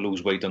not going to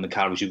lose weight on the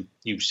calories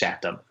you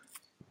set them.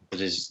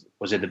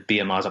 Was it the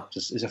BMR's up to,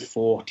 is it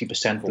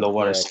 40%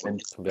 lower? I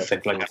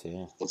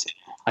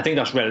think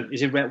that's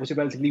was it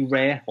relatively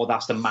rare, or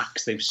that's the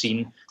max they've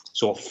seen?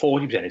 So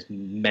 40% is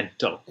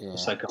mental. Yeah.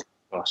 It's like,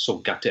 so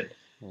gutted.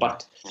 Yeah.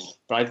 But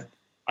I've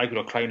got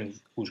a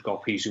client who's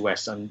got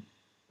PCOS and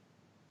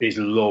is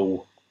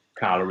low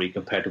calorie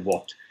compared to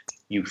what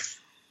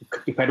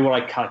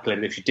I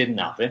calculated if you didn't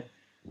have it.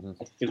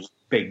 It was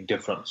a big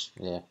difference.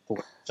 Yeah.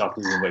 Start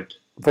losing weight.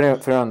 For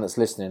anyone that's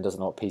listening and doesn't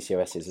know what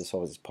PCOS is, it's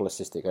obviously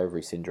polycystic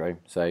ovary syndrome.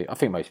 So I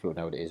think most people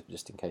know what it is, but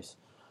just in case.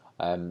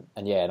 And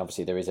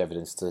obviously there is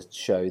evidence to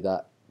show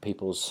that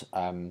people's,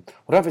 I don't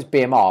know if it's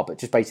BMR, but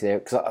just basically,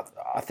 because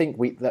I think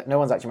that no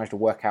one's actually managed to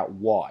work out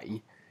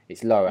why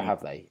it's lower,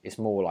 have they? It's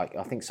more like,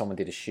 I think someone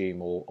did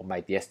assume or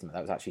made the estimate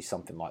that was actually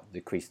something like the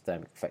decreased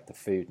thermic effect of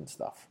food and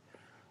stuff.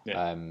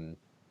 Yeah.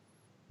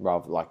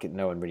 Rather, like,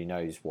 no one really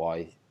knows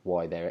why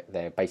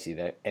their basically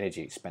their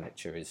energy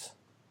expenditure is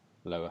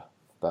lower.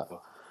 But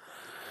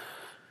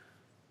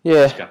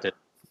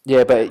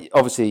but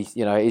obviously,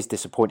 it is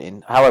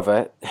disappointing.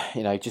 However,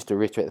 just to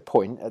reiterate the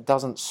point, it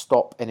doesn't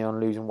stop anyone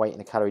losing weight in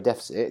a calorie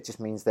deficit. It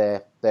just means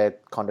their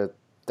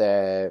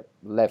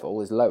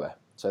level is lower,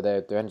 so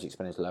their energy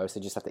expenditure is lower. So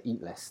they just have to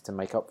eat less to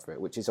make up for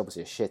it, which is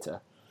obviously a shitter.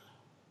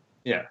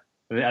 Yeah,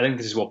 I think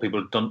this is what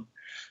people don't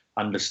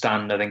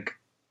understand. I think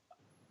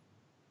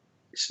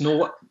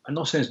I'm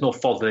not saying it's no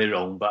fault of their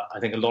own, but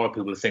I think a lot of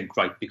people think,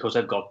 right, because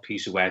I've got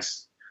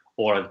PCOS,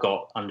 or I've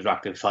got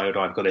underactive thyroid, or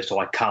I've got this, so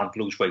I can't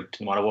lose weight.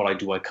 No matter what I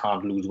do, I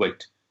can't lose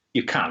weight.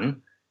 You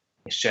can.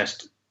 It's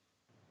just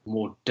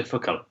more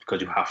difficult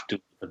because you have to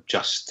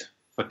adjust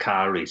for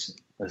calories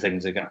and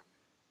things like that.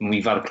 And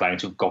we've had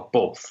clients who've got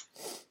both.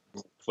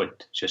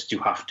 But just you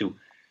have to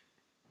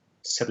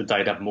set the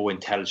diet up more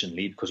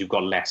intelligently because you've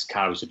got less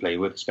calories to play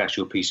with,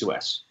 especially with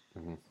PCOS.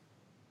 Mm-hmm.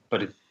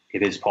 But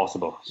it is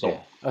possible. So yeah.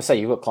 I say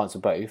you've got clients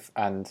of both,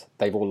 and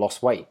they've all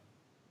lost weight.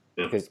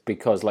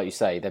 Because, like you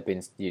say, they've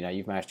been,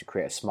 you've managed to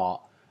create a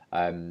smart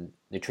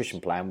nutrition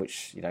plan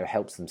which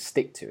helps them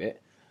stick to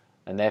it,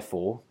 and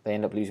therefore they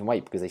end up losing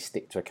weight because they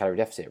stick to a calorie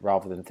deficit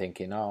rather than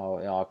thinking,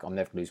 I'm never going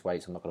to lose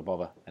weight, so I'm not going to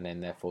bother, and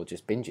then therefore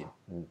just binging.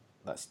 And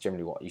that's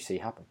generally what you see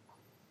happen.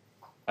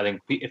 I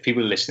think if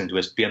people are listening to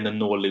us, be under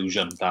no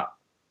illusion that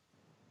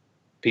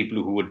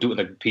people who were doing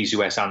the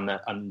PCOS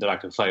and the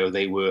active thyroid,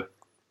 they were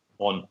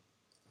on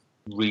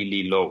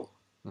really low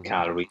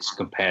calories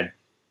compared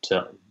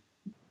to,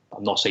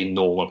 I'm not saying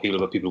normal people,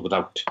 but people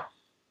without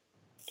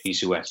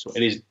PCOS. So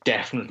it is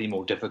definitely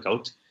more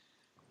difficult.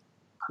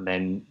 And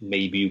then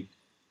maybe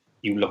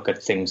you look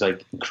at things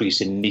like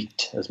increasing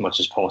NEAT as much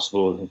as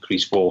possible,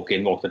 increase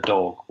walking, walk the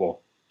dog,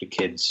 walk the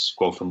kids,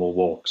 go for more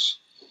walks.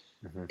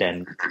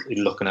 Then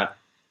you're looking at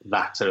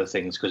that sort of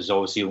things, because it's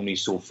obviously only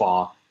so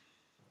far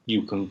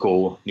you can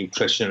go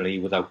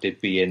nutritionally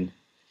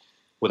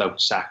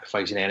without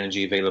sacrificing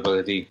energy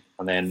availability,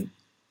 and then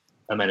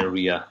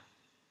amenorrhea,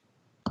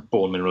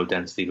 bone mineral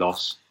density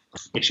loss,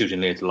 issues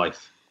in later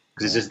life.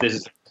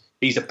 Because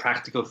these are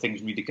practical things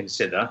we need to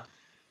consider.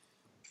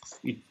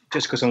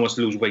 Just because someone wants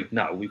to lose weight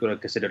now, we've got to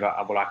consider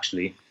that, well,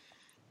 actually,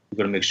 we've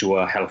got to make sure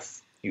our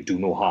health, you do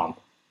no harm,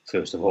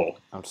 first of all.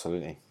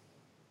 Absolutely.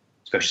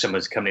 Especially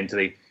someone's coming into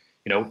the,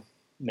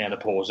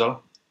 menopausal,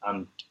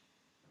 and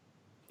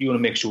you want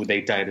to make sure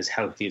they diet as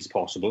healthy as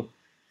possible.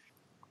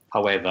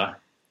 However,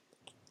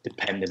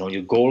 depending on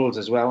your goals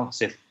as well,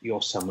 so if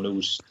you're someone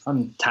who's,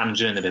 I'm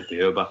tangent a bit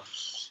here, but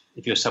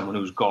if you're someone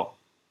who's got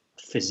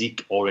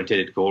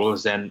physique-oriented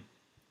goals, then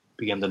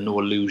be under no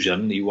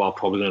illusion you are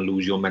probably going to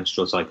lose your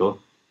menstrual cycle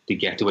to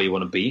get to where you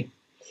want to be.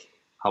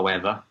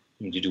 However,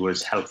 you need to do it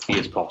as healthy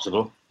as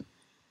possible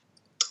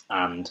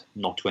and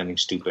not do anything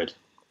stupid.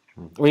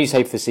 When you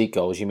say physique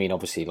goals, you mean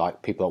obviously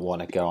like people that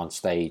want to go on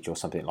stage or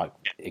something like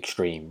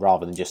extreme,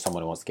 rather than just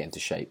someone who wants to get into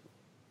shape.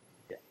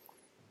 Yeah.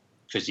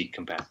 Physique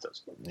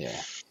competitors.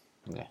 Yeah.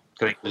 I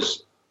think it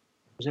was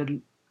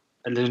it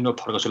a little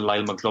podcast with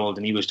Lyle McLeod,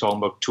 and he was talking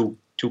about two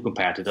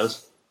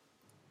competitors.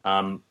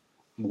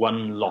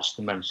 One lost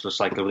the menstrual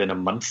cycle within a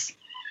month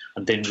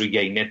and didn't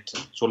regain it.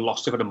 So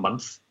lost it for a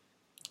month.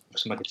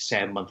 Something like a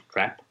 7-month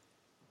prep.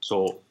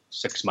 So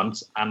 6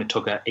 months, and it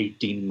took her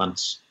 18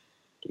 months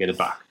to get it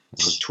back.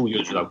 So 2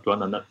 years without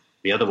one, and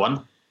the other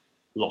one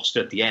lost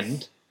it at the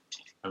end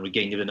and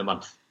regained it in a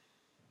month.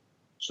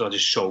 So that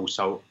just shows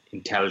how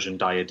intelligent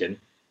dieting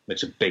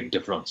makes a big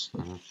difference.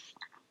 Mm-hmm.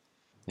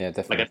 Yeah,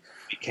 definitely. Like,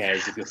 who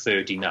cares if you're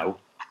 30 now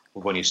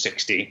or when you're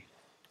 60,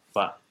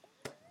 but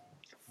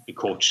your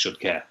coach should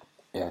care.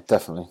 Yeah,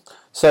 definitely.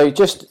 So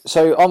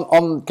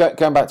on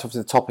going back to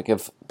the topic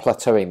of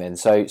plateauing, then.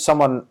 So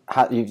someone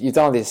you've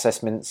done all these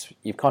assessments,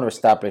 you've kind of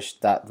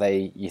established that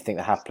you think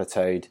they have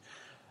plateaued.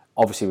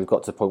 Obviously, we've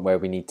got to the point where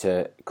we need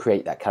to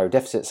create that calorie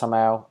deficit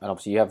somehow, and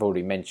obviously you have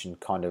already mentioned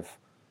kind of,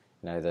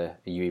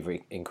 you either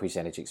increase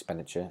energy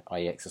expenditure,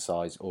 i.e.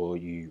 exercise, or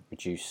you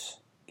reduce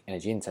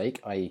energy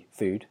intake, i.e.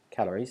 food,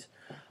 calories.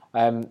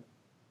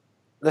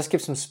 Let's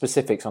give some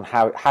specifics on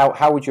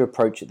how would you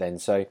approach it then.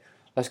 So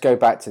let's go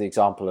back to the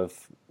example of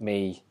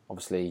me.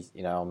 Obviously,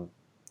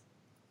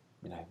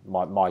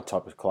 my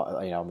type of,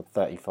 I'm a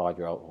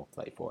 35-year-old, or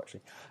 34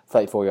 actually,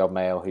 34-year-old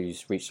male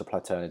who's reached a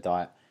plateau in a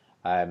diet,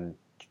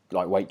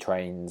 like weight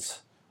trains.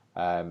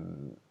 How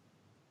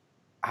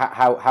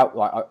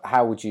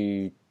would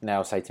you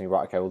now say to me,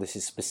 right, okay, well, this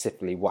is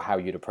specifically how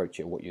you'd approach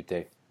it, or what you'd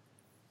do?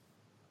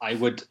 I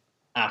would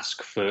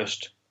ask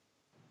first,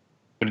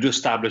 but to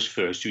establish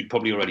first, you'd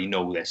probably already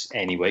know this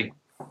anyway.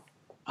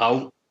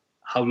 How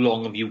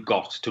long have you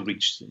got to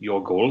reach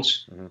your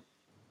goals? Mm-hmm.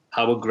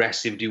 How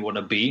aggressive do you want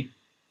to be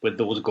with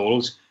those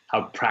goals?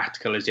 How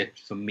practical is it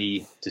for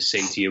me to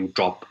say to you,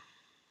 drop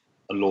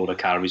a load of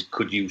calories?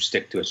 Could you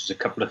stick to it? So there's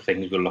a couple of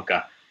things we'll look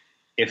at.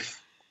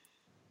 If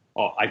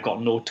I've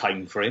got no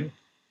time frame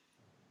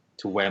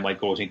to where my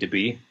goals need to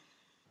be,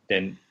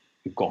 then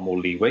you've got more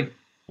leeway.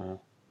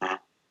 Mm-hmm.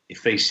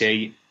 If they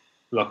say,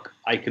 look,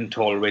 I can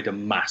tolerate a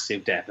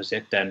massive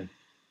deficit, then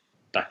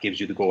that gives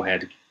you the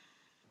go-ahead.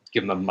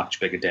 Give them a much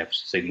bigger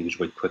deficit, so they lose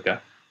weight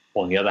quicker.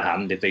 On the other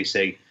hand, if they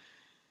say,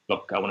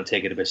 look, I want to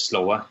take it a bit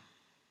slower,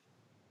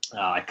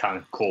 I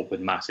can't cope with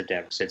massive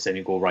deficits, then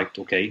you go, right,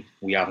 okay,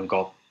 we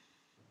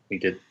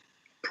need to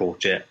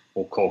approach it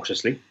more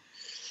cautiously.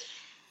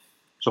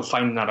 So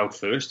finding that out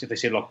first. If they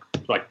say, look,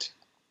 right,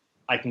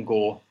 I can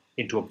go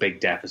into a big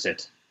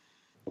deficit,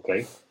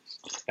 okay,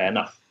 fair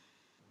enough.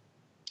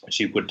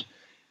 So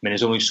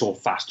it's only so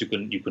fast you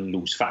can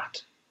lose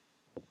fat.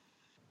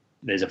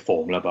 There's a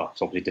formula, but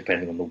it's obviously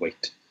depending on the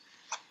weight.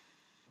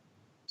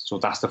 So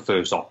that's the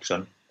first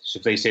option. So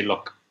if they say,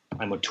 look,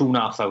 I'm at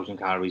 2,500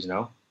 calories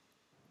now,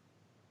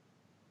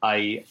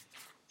 I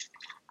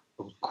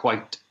would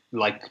quite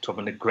like to have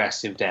an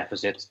aggressive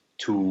deficit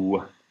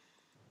to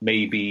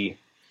maybe,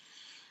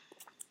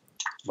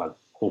 well,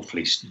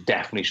 hopefully,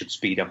 definitely should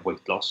speed up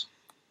weight loss.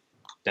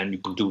 Then you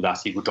can do that.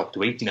 So you could drop to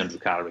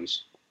 1,800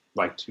 calories.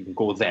 Right, you can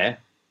go there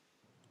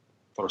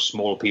for a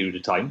small period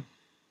of time.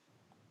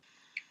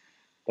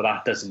 But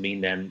that doesn't mean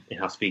then it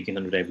has to be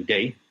 1,800 every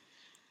day.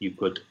 You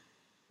could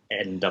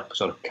end up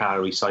sort of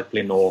calorie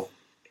cycling or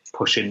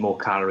pushing more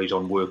calories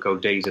on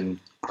workout days and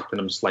putting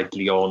them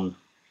slightly on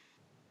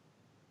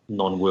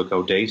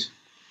non-workout days.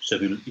 So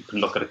you can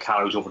look at the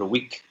calories over the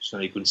week. So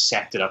you can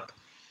set it up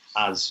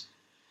as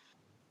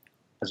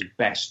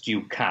best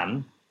you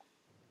can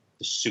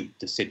to suit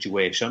the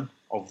situation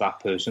of that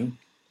person.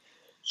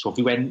 So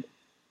if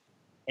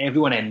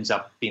everyone ends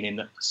up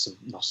being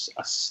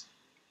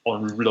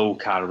on low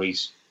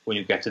calories when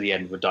you get to the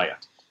end of a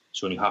diet.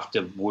 So when you have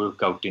to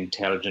work out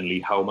intelligently,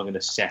 how am I going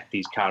to set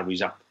these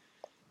calories up?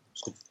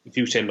 So if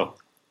you say,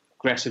 look,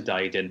 aggressive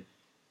dieting,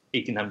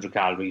 1,800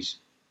 calories.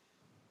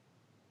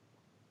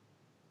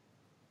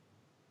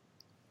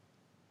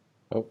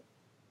 Oh,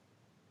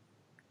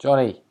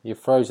 Johnny, you're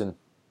frozen.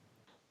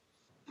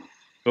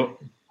 Oh,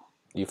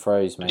 you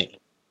froze, mate.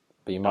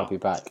 But you might be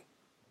back.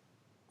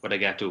 What'd I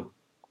get to?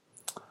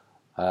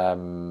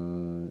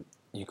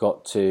 You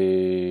got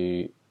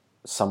to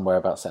somewhere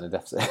about setting a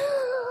deficit.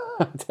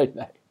 I don't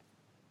know.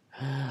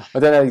 I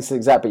don't know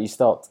exactly, but you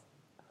stopped.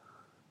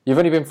 You've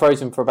only been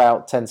frozen for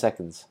about 10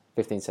 seconds,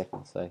 15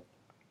 seconds. So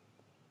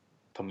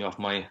Put me off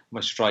my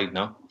stride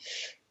now.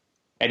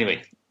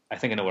 Anyway, I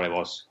think I know where I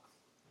was.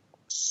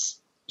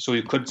 So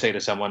you could say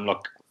to someone,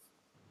 look,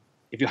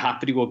 if you're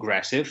happy to go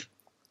aggressive,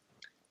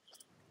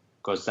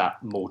 because that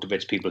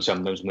motivates people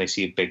sometimes when they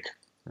see a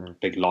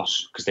big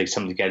loss, because they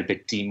sometimes get a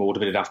bit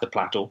demotivated after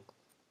plateau.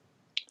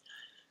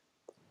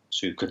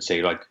 So you could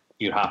say, like,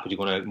 you're happy to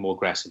go on a more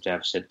aggressive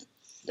deficit.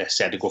 Let's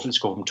say let's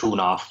go from 2.5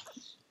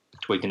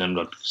 to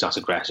 1800, because that's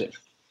aggressive.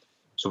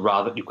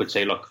 So you could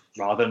say, look,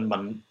 rather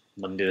than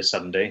Monday to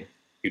Sunday,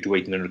 you do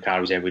 1800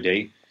 calories every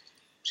day.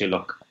 Say,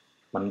 look,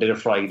 Monday to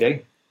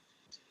Friday,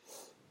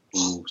 do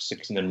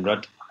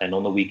 1600, and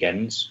on the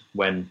weekends,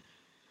 when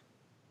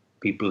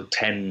people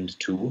tend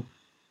to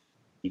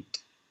eat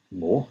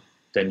more,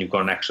 then you've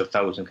got an extra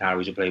 1,000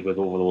 calories to play with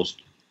over those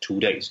 2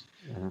 days.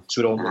 Mm-hmm.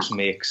 So it almost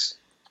makes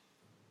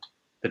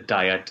the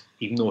diet,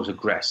 even though it's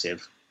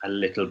aggressive, a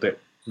little bit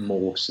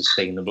more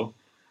sustainable.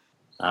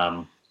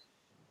 But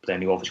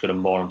then you obviously got to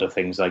monitor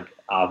things like,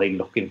 are they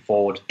looking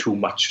forward too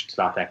much to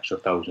that extra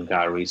 1,000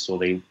 calories? So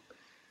they're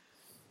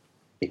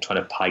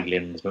trying to pile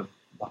in,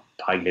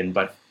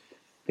 but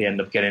they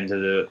end up getting into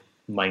the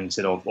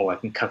mindset of, I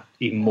can cut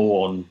even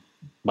more on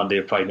Monday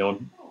or Friday,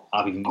 and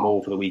have even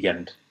more for the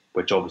weekend,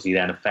 which obviously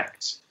then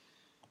affects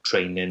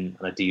training and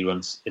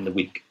adherence in the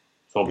week.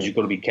 So obviously you've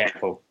got to be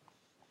careful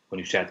when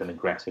you set an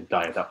aggressive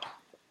diet up.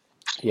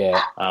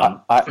 Yeah,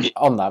 I,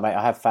 on that, mate,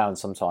 I have found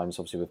sometimes,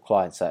 obviously, with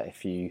clients that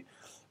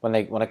when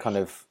they kind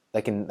of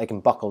they can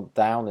buckle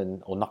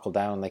down or knuckle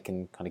down, they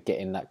can kind of get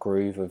in that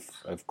groove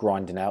of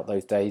grinding out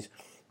those days.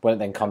 When it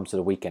then comes to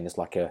the weekend, it's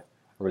like a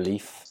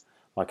relief,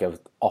 like a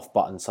off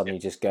button suddenly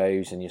just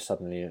goes, and you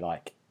suddenly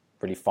like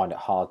really find it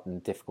hard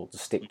and difficult to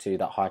stick to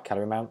that high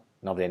calorie amount,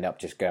 and obviously end up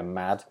just going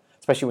mad.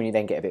 Especially when you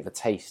then get a bit of a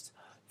taste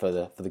for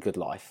the good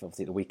life.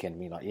 Obviously, the weekend,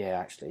 and you're like, yeah,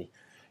 actually,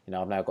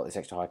 I've now got this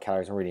extra high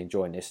calories. I'm really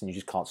enjoying this, and you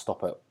just can't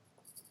stop at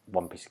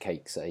one piece of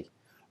cake, say,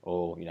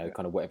 or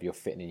kind of whatever you're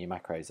fitting in your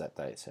macros that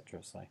day, etc.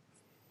 So,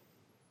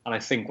 and I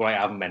think what I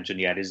haven't mentioned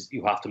yet is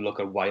you have to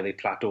look at why they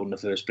plateaued in the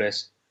first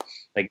place.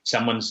 Like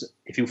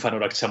if you find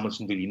out like someone's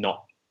really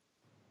not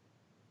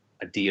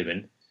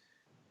adhering,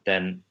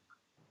 then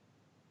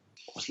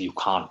obviously you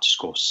can't just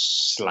go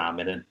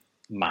slamming a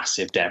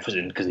massive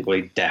deficit because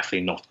they're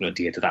definitely not going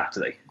to adhere to that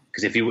today.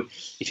 Because if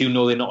you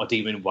know they're not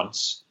adhering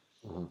once,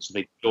 so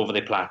they go over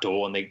their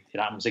plateau and it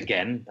happens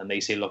again, and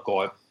they say, look,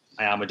 I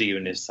am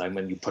adhering this time,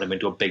 and you put them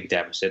into a big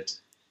deficit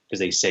because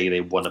they say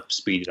they want to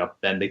speed it up,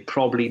 then they're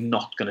probably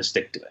not going to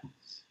stick to it.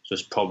 So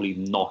it's probably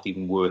not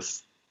even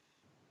worth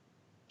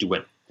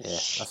doing. Yeah,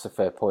 that's a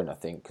fair point, I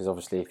think, because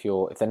obviously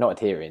if they're not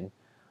adhering,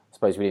 I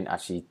suppose we didn't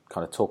actually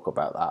kind of talk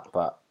about that,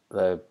 but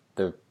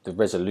the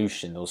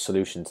resolution or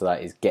solution to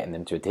that is getting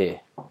them to adhere.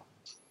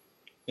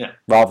 Yeah.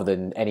 Rather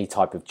than any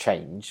type of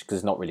change, because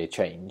it's not really a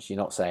change. You're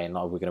not saying,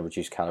 we're going to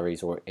reduce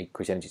calories or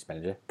increase energy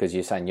expenditure, because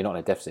you're saying you're not in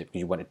a deficit because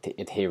you want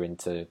to adhere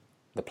into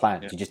the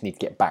plan. Yeah. You just need to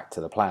get back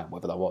to the plan,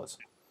 whatever that was.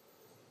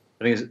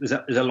 I think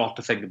there's a lot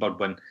to think about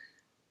when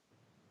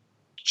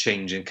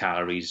changing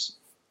calories,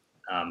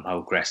 how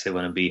aggressive they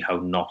want to be,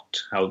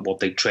 what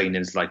they train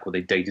is like, what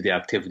their day-to-day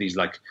activities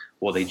like,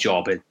 what they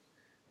job is.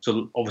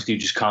 So obviously you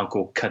just can't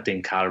go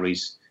cutting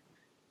calories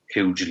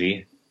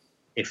hugely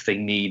if they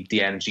need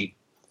the energy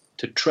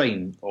to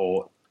train,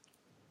 or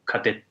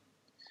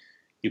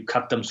you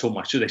cut them so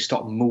much so they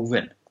stop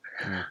moving.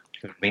 You know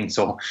what I mean?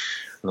 So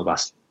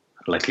that's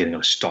likely they're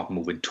going to stop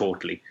moving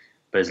totally.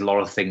 But there's a lot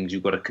of things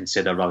you've got to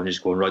consider rather than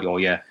just going,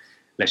 right,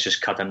 let's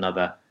just cut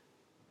another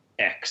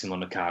X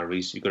amount of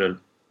calories. You've got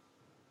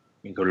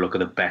to look at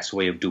the best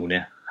way of doing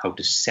it, how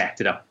to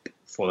set it up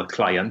for the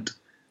client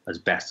as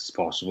best as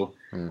possible.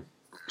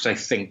 Because I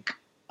think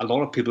a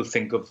lot of people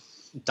think of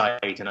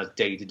dieting as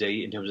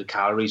day-to-day in terms of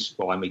calories.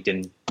 Well, I'm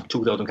eating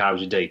 2,000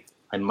 calories a day.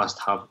 I must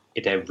have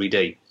it every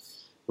day.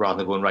 Rather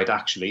than going, right,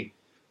 actually,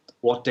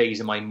 what days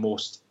am I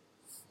most...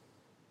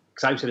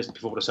 Because I've said this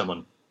before to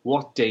someone.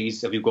 What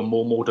days have you got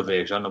more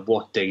motivation, and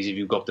what days have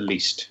you got the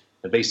least?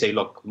 If they say,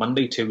 look,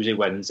 Monday, Tuesday,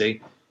 Wednesday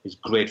is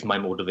great for my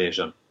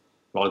motivation.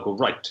 Well, I'll go,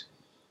 right,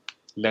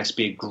 let's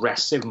be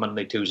aggressive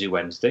Monday, Tuesday,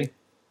 Wednesday.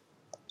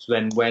 So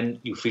then when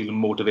you feel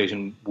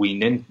motivation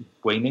waning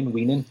towards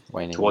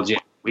the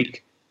end of the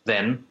week,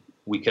 then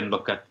we can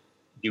look at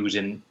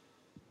using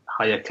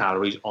higher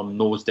calories on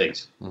those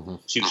days. Mm-hmm.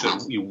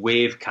 So you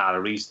waive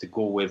calories to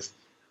go with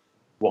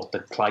what the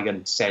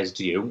client says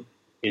to you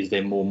is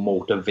their more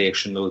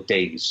motivational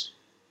days.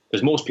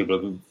 Because most people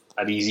who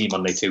are easy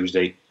Monday,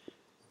 Tuesday,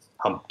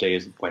 hump day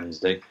is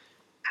Wednesday,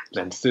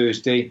 then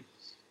Thursday,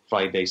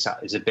 Friday,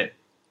 Saturday is a bit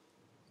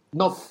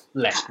not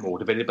less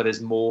motivated, but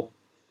there's more.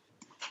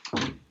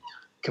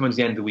 Coming to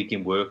the end of the week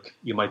in work,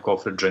 you might go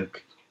for a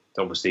drink.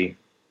 Obviously,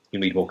 you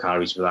need more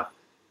calories for that.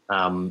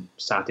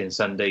 Saturday and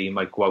Sunday, you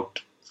might go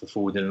out for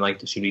food in the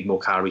night, so you need more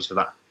calories for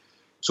that.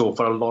 So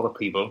for a lot of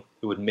people,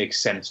 it would make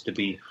sense to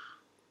be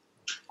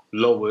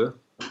lower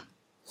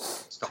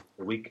start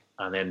the week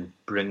and then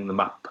bring them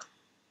up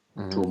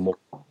to a more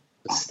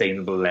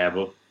sustainable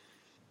level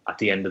at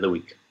the end of the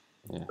week.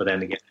 Yeah. But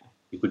then again,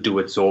 You could do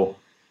it so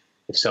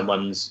if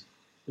someone's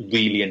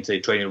really into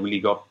training, really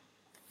got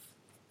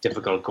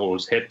difficult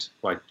goals hit,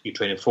 like you're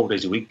training 4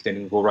 days a week, then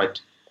you can go, right,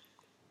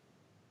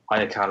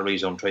 higher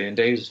calories on training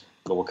days,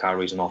 lower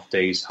calories on off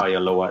days, higher,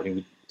 lower, and you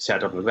would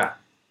set up like that.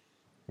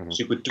 So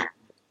you could do,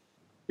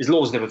 there's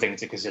loads of different things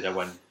to consider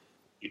when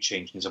you're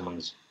changing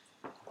someone's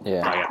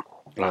diet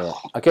plan. Yeah.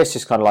 I guess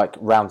just kind of like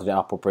rounding it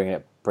up or bring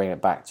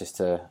it back just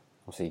to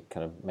obviously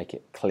kind of make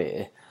it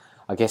clear.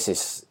 I guess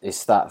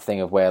it's that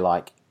thing of where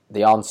like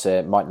the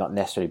answer might not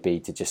necessarily be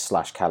to just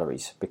slash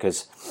calories,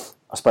 because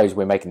I suppose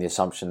we're making the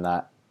assumption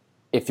that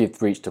if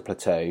you've reached a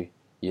plateau,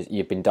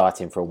 you've been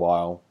dieting for a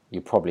while,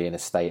 you're probably in a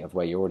state of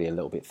where you're already a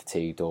little bit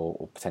fatigued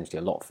or potentially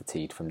a lot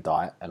fatigued from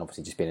diet and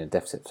obviously just being in a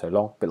deficit for so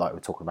long, a bit like we're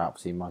talking about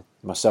obviously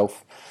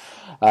myself.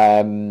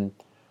 You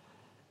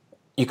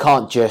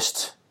can't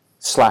just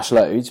slash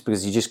loads,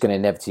 because you're just going to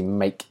inevitably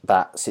make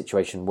that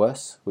situation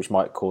worse, which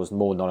might cause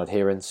more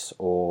non-adherence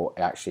or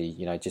actually,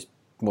 just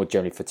more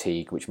generally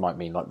fatigue, which might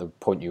mean like the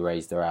point you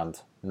raised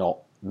around not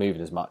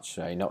moving as much.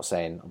 You're not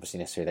saying obviously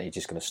necessarily that you're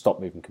just going to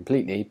stop moving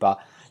completely, but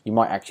you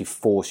might actually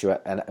force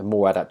a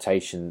more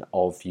adaptation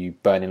of you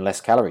burning less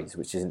calories,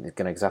 which isn't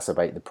going to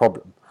exacerbate the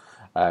problem.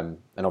 And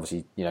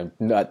obviously,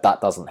 that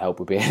doesn't help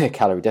with being in a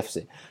calorie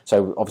deficit.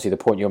 So obviously the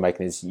point you're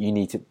making is you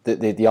need to,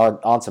 the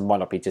answer might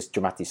not be just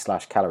dramatically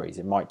slash calories.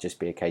 It might just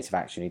be a case of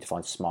actually you need to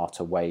find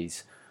smarter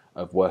ways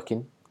of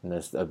working, and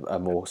there's a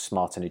more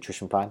smarter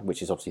nutrition plan,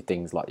 which is obviously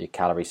things like your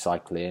calorie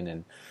cycling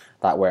and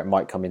that, where it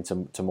might come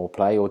into more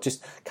play, or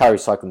just calorie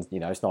cycling.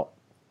 It's not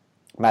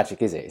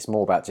magic, is it? It's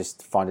more about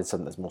just finding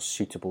something that's more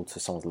suitable to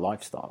someone's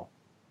lifestyle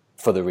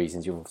for the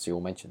reasons you've obviously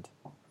all mentioned.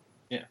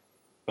 Yeah,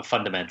 but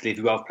fundamentally, if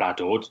you have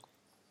plateaued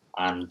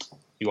and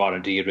you are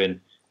adhering,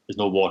 there's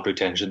no water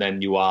retention,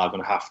 then you are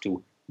going to have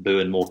to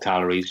burn more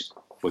calories,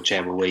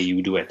 whichever way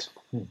you do it.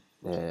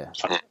 Yeah.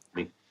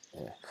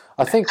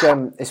 I think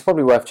it's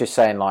probably worth just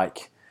saying,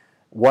 like,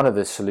 one of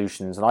the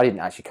solutions, and I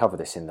didn't actually cover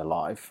this in the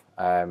live,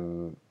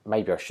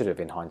 maybe I should have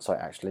in hindsight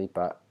actually,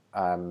 but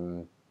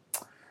one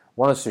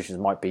of the solutions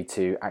might be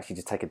to actually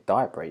just take a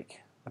diet break.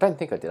 I don't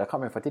think I did. I can't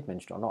remember if I did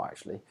mention it or not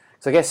actually.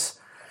 So I guess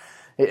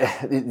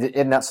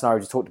in that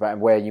scenario you talked about,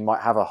 where you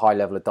might have a high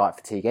level of diet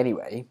fatigue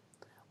anyway,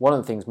 one of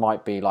the things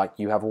might be like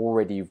you have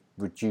already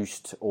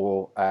reduced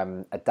or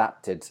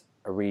adapted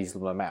a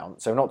reasonable amount.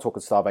 So we're not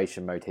talking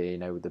starvation mode here.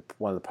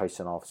 One of the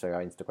posts on our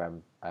Instagram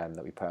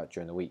that we put out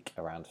during the week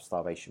around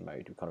starvation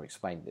mode, we kind of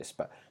explained this,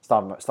 but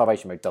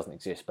starvation mode doesn't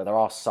exist, but there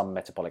are some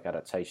metabolic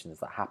adaptations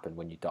that happen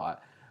when you diet,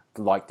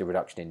 like the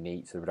reduction in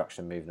NEAT, the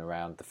reduction in moving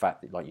around, the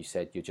fact that, like you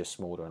said, you're just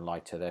smaller and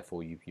lighter,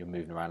 therefore you're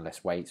moving around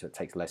less weight, so it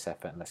takes less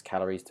effort and less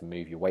calories to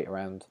move your weight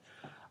around.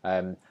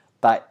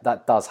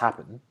 That does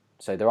happen.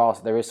 So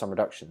there is some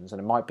reductions,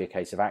 and it might be a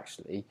case of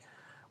actually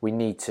we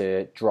need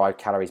to drive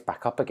calories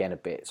back up again a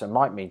bit. So it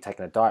might mean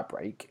taking a diet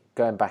break,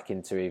 going back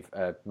into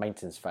a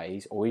maintenance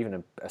phase, or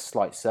even a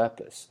slight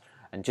surplus,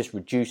 and just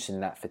reducing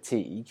that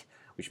fatigue,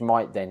 which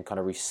might then kind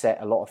of reset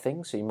a lot of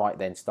things. So you might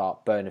then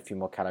start burning a few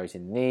more calories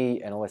in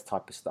NEAT and all this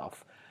type of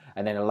stuff,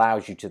 and then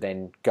allows you to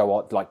then go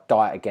on, like,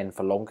 diet again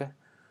for longer.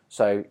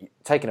 So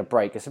taking a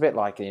break, it's a bit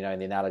like, in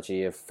the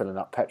analogy of filling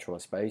up petrol, I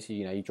suppose.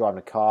 You're driving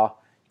a car,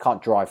 you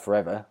can't drive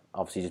forever,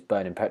 obviously just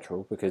burning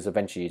petrol, because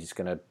eventually you're just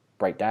going to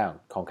break down,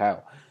 conk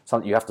out.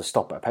 Something you have to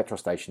stop at a petrol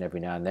station every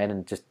now and then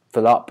and just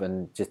fill up,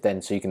 and just then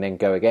so you can then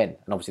go again.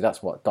 And obviously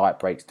that's what diet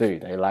breaks do.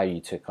 They allow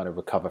you to kind of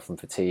recover from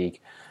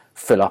fatigue,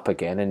 fill up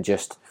again, and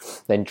just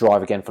then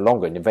drive again for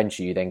longer. And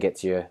eventually you then get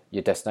to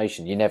your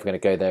destination. You're never going to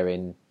go there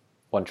in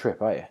one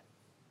trip, are you?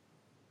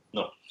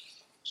 No.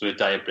 So the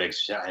diet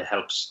breaks, it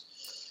helps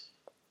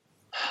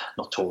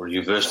not totally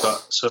reverse,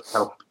 but sort of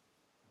help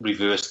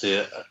reverse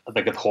the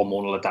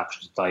hormonal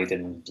adaptations, diet,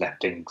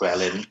 leptin,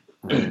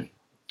 ghrelin,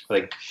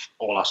 like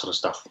all that sort of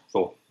stuff,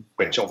 so,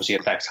 which obviously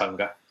affects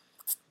hunger.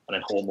 And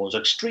then hormones are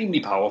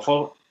extremely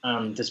powerful,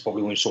 and this is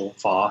probably when so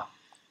far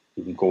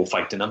you can go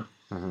fighting them,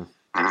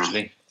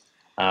 actually.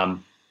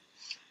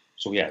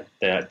 So yeah,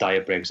 the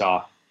diet breaks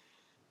are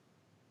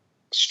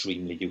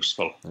extremely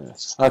useful.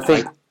 Yes. I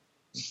think...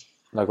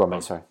 No, go on,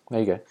 mate, sorry. There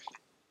you go.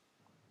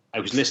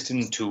 I was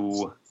listening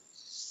to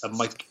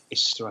Mike, I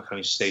can't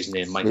even say his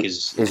name, Mike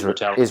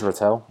Israetel.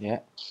 Israetel, yeah.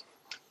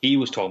 He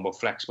was talking about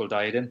flexible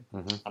dieting,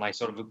 and I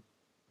sort of,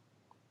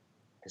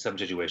 in some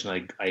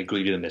situation, I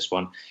agreed with him this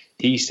one.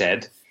 He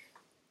said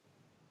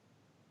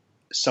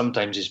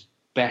sometimes it's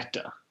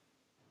better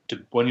to,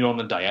 when you're on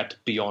a diet,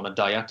 be on a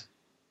diet.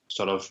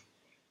 Sort of,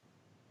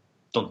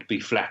 don't be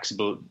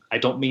flexible. I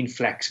don't mean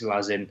flexible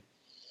as in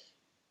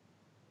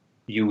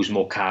use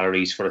more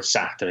calories for a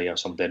Saturday or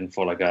something,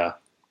 for like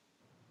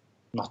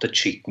not a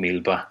cheat meal,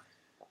 but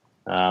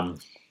how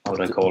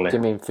would I call it? Do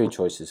you mean food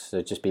choices?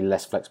 So just be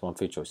less flexible on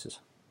food choices?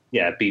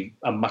 Yeah, be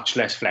a much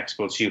less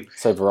flexible.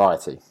 So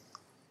variety.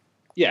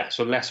 Yeah,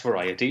 so less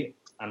variety,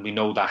 and we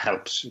know that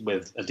helps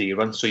with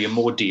adherence. So you're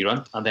more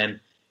adherent, and then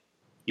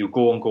you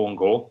go and go and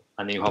go,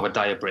 and then you have a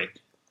diet break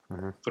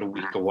for a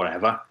week or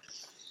whatever.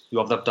 You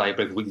have that diet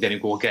break a week, then you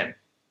go again.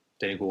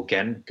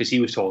 Because he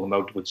was talking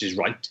about, which is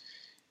right,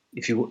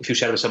 if you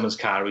share with someone's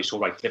calories, so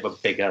like they have a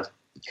bigger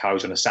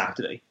calories on a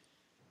Saturday,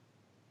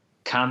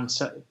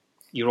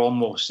 you're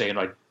almost saying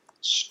like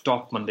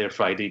stop Monday or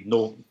Friday,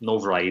 no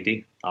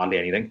variety, hardly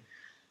anything.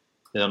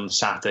 Then on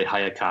Saturday,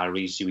 higher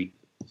calories, you eat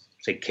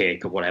say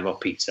cake or whatever,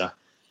 pizza.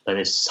 Then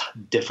it's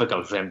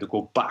difficult for them to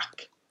go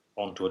back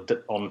onto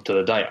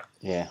the diet.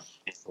 Yeah,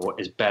 so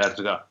it's better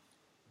to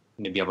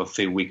maybe have a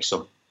few weeks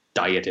of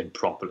dieting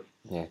properly.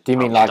 Yeah. Do you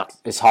mean like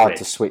it's hard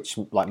to switch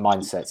like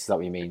mindsets? Is that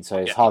what you mean? So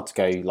it's hard to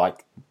go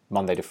like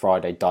Monday to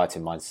Friday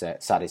dieting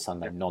mindset, Saturday,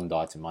 Sunday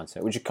non-dieting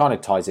mindset, which kind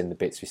of ties in the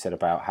bits we said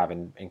about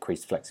having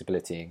increased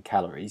flexibility in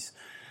calories.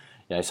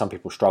 You know, some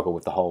people struggle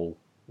with the whole,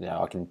 you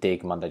know, I can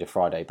dig Monday to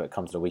Friday, but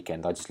come to the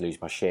weekend, I just lose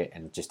my shit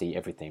and just eat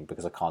everything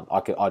because I can't.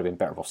 I'd have been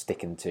better off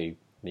sticking to,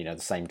 you know,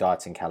 the same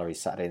dieting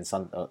calories Saturday and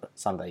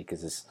Sunday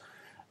because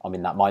I'm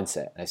in that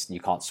mindset.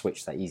 You can't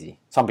switch that easy.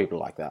 Some people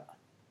are like that.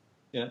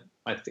 Yeah,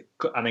 I think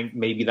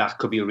maybe that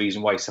could be a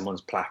reason why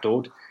someone's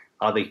plateaued.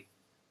 Are they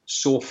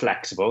so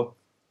flexible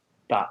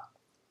that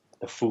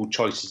the food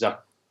choices are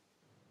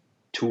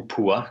too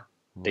poor?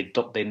 There's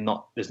not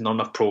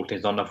enough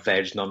protein, not enough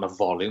veg, not enough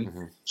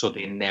volume, so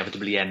they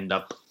inevitably end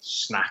up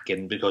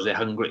snacking because they're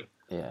hungry.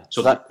 Yeah.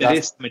 So there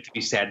is something to be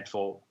said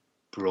for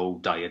bro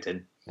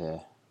dieting.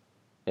 Yeah.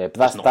 Yeah,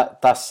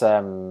 but that's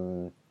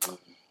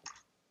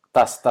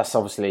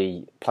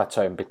obviously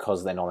plateauing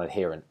because they're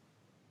non-adherent.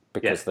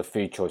 Because the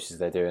food choices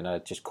they're doing are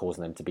just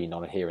causing them to be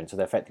non-adherent, so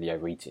they're effectively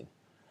overeating.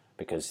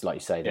 Because, like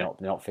you say, they're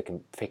not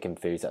picking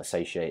foods that are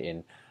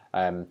satiating.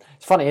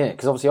 It's funny, isn't it?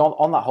 Because obviously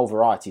on that whole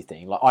variety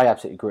thing, like I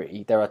absolutely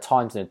agree. There are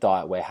times in a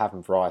diet where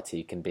having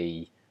variety can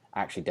be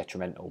actually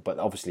detrimental, but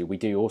obviously we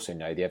do also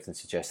know the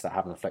evidence suggests that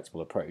having a flexible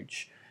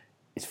approach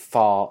is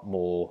far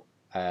more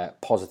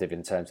positive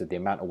in terms of the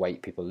amount of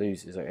weight people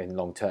lose in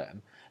long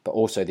term, but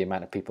also the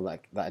amount of people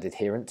that are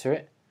adherent to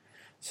it.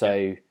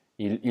 So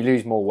you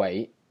lose more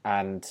weight.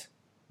 And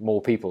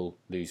more people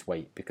lose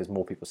weight because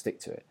more people stick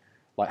to it,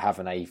 like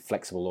having a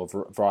flexible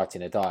or variety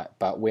in a diet.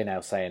 But we're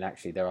now saying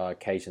actually there are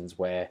occasions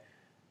where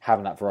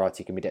having that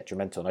variety can be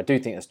detrimental. And I do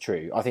think that's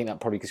true. I think that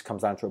probably just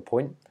comes down to a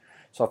point.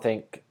 So I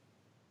think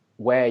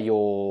where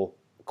you've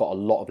got a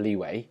lot of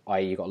leeway,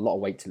 i.e. you've got a lot of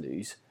weight to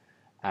lose,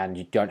 and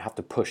you don't have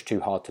to push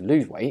too hard to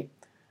lose weight,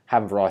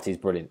 having variety is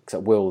brilliant because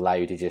it will allow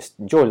you to just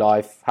enjoy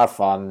life, have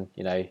fun,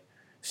 you know,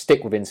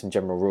 stick within some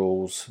general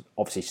rules.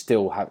 Obviously,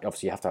 you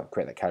have to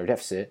create that calorie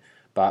deficit,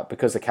 but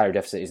because the calorie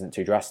deficit isn't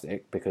too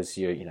drastic, because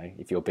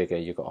if you're bigger,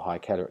 you've got a high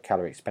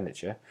calorie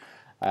expenditure,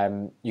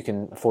 you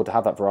can afford to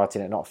have that variety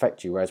and it not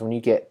affect you. Whereas when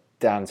you get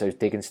down to those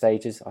digging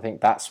stages, I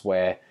think that's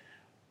where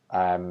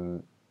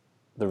the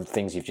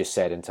things you've just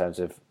said in terms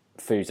of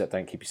foods that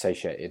don't keep you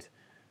satiated,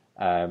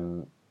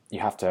 you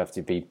have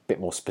to be a bit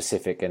more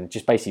specific and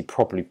just basically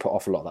properly put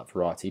off a lot of that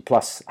variety.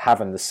 Plus,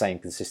 having the same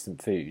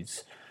consistent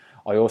foods,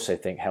 I also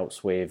think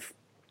helps with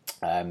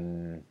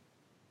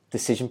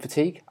decision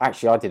fatigue.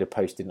 Actually, I did a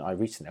post, didn't I,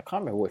 recently? I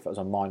can't remember if it was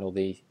on mine or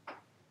I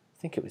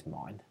think it was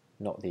mine,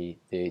 not the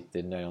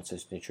No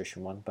Nonsense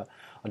Nutrition one, but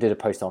I did a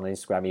post on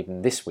Instagram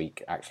even this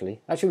week,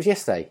 actually. Actually, it was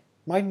yesterday.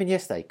 Might have been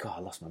yesterday. God,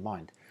 I lost my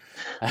mind.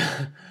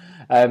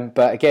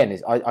 But again,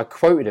 I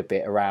quoted a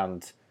bit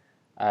around,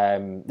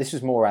 this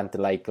was more around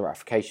delayed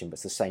gratification, but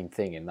it's the same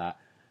thing in that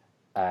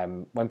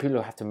when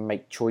people have to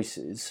make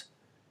choices,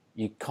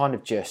 you kind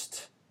of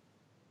just...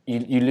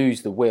 You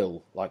lose the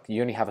will. Like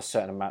you only have a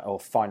certain amount or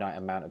finite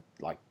amount of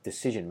like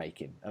decision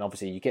making, and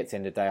obviously you get to the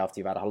end of the day after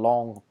you've had a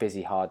long,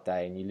 busy, hard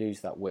day, and you lose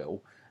that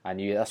will,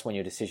 and that's when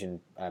your decision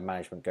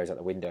management goes out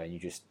the window, and you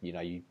just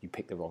you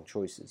pick the wrong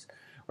choices.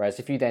 Whereas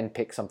if you then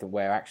pick something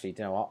where actually,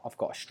 you know what, I've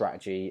got a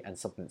strategy and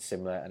something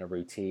similar and a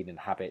routine and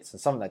habits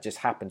and something that just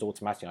happens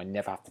automatically, I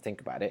never have to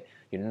think about it.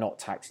 You're not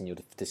taxing your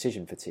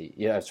decision fatigue.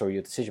 Your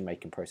decision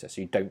making process,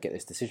 so you don't get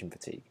this decision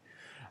fatigue.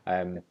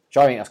 Which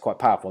I think that's quite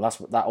powerful. And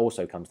that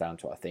also comes down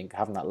to, I think,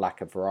 having that lack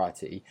of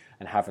variety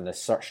and having a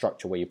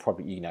structure where you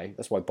probably,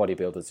 that's why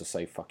bodybuilders are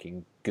so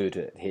fucking good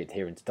at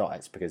adhering to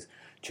diets, because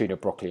tuna,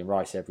 broccoli and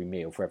rice every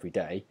meal for every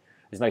day,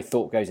 there's no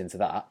thought goes into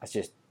that. It's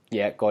just,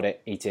 got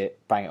it, eat it,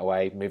 bang it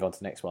away, move on to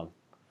the next one.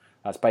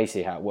 That's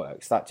basically how it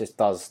works. That just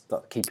does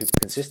keep people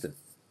consistent.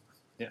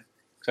 Yeah,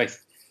 because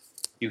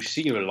you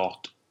see a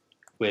lot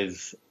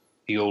with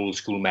the old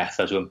school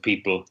methods when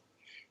people,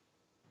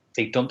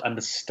 they don't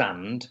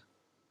understand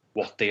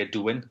what they are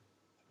doing.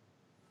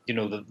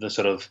 The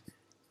sort of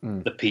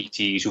the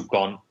PTs who've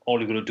gone, all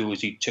you're going to do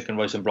is eat chicken,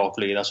 rice and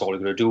broccoli, that's all you're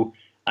going to do.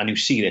 And you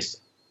see this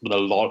with a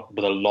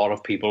lot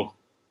of people.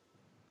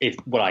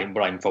 Where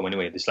I'm from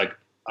anyway, it's like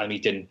I'm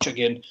eating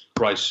chicken,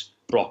 rice,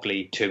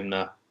 broccoli,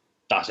 tuna,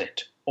 that's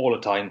it. All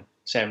the time,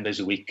 7 days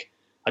a week.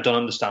 I don't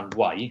understand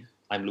why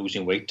I'm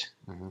losing weight,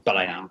 but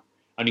I am.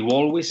 And you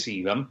always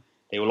see them,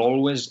 they will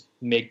always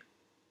make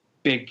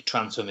big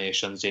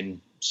transformations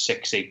in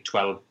 6, 8,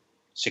 12,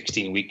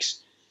 16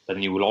 weeks,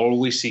 then you will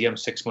always see them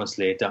 6 months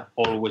later,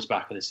 always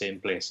back at the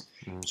same place.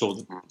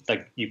 So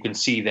like you can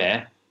see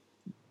there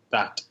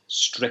that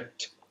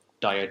strict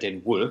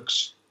dieting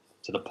works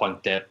to the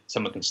point that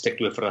someone can stick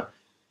to it for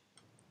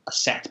a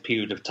set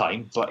period of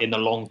time, but in the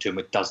long term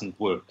it doesn't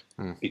work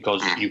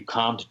because you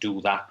can't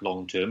do that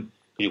long term.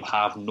 You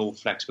have no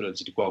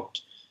flexibility to go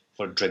out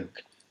for a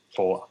drink,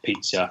 for a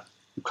pizza.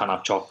 You can't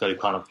have chocolate, you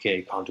can't have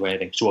cake, you can't do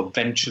anything. So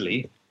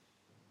eventually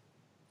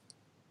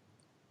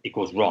it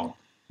goes wrong.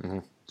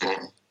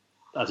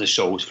 As it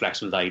shows,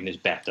 flexible dieting is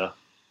better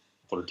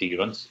for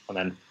adherence.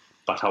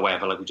 But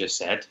however, like we just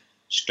said,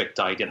 strict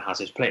dieting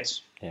has its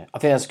place. Yeah, I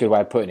think that's a good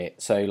way of putting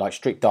it. So, like,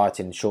 strict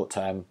dieting short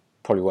term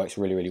probably works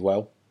really, really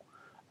well.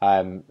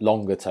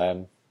 Longer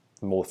term,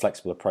 more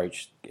flexible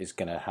approach is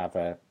going to have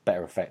a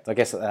better effect. I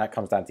guess that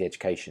comes down to the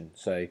education.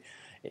 So,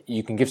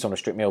 you can give someone a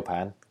strict meal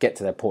plan, get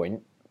to their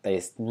point.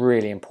 It's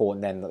really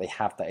important then that they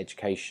have that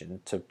education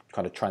to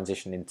kind of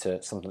transition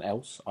into something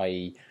else,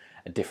 i.e.,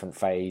 a different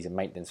phase, a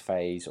maintenance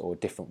phase, or a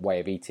different way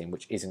of eating,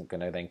 which isn't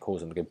going to then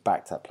cause them to go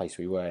back to that place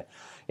we were.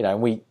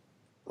 And we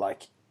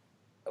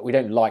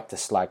don't like to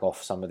slag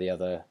off some of the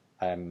other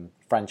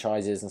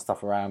franchises and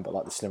stuff around, but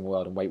like the Slim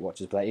World and Weight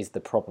Watchers, but that is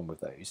the problem with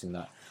those, in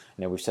that,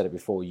 we've said it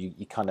before,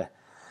 you kind of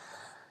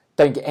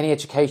don't get any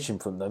education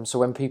from them. So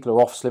when people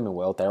are off Slimming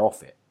World, they're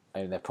off it,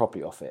 and they're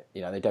properly off it.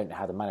 They don't know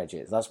how to manage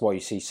it. That's why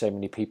you see so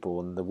many people,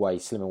 and the way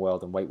Slimming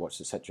World and Weight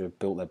Watchers, etc., have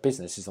built their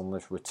business is on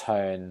this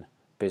return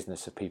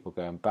business of people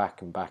going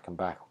back and back and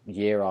back,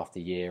 year after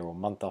year, or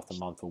month after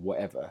month, or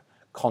whatever,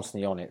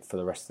 constantly on it for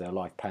the rest of their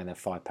life, paying their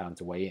 £5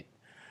 a weigh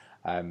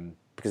in.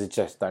 Because they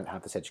just don't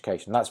have this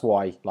education. That's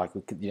why,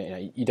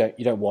 you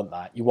don't want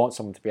that. You want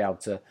someone to be able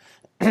to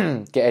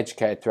get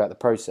educated throughout the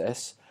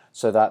process,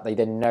 so that they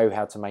then know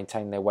how to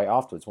maintain their weight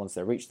afterwards once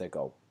they reach their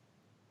goal.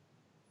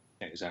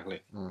 Yeah, exactly.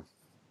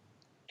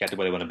 Get to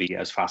where they want to be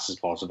as fast as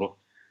possible,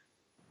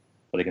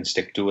 but they can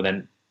stick to, and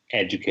then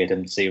educate them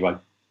and say, right,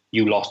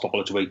 you lost all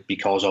this weight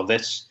because of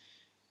this.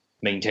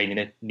 Maintaining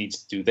it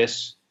needs to do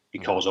this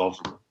because of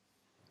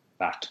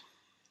that.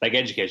 Like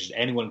education,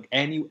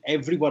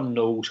 everyone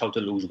knows how to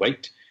lose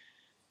weight,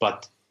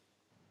 but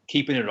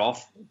keeping it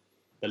off,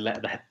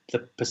 the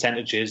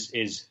percentages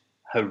is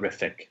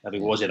horrific. I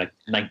mean, was it like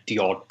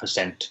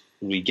 90%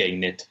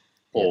 regain it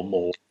or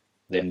more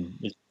than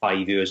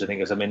 5 years, I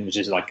think, or something, which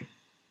is like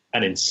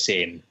an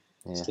insane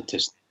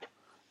statistic.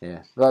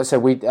 Yeah. Like I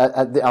said, we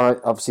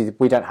obviously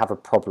we don't have a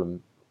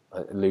problem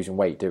losing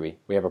weight, do we?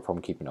 We have a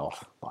problem keeping it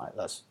off. Right?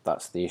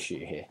 That's the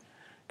issue here.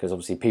 Because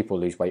obviously people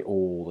lose weight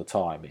all the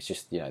time. It's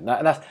just,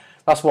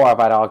 that's why I've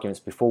had arguments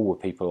before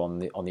with people on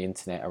the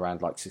internet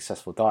around like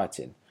successful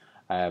dieting,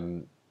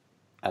 and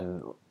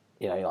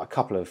a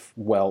couple of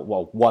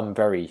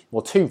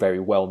two very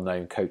well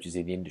known coaches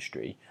in the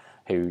industry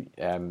who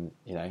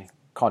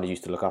kind of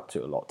used to look up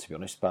to a lot, to be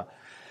honest. But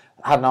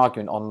I had an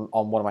argument on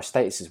one of my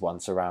statuses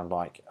once around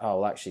like,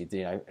 oh,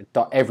 actually,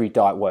 every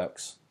diet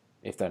works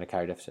if they're in a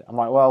calorie deficit. I'm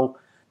like, well,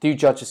 do you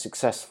judge a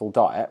successful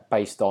diet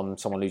based on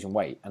someone losing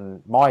weight?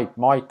 And my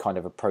kind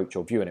of approach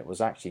or view on it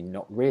was actually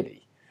not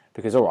really.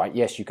 Because, all right,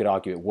 yes, you could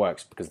argue it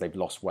works because they've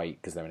lost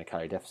weight because they're in a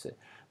calorie deficit.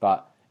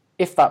 But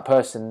if that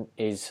person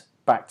is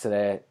back to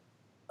their,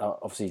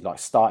 obviously, like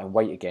starting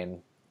weight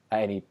again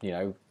at any,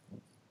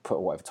 put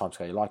whatever time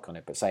scale you like on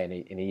it, but say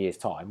in a year's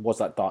time, was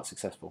that diet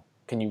successful?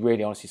 Can you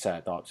really honestly say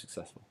that diet was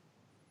successful?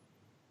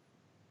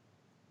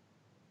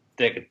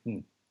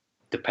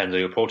 Depends on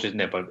your approach, isn't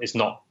it? But it's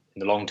not in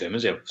the long term,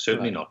 is it?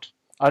 Certainly not.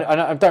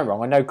 I don't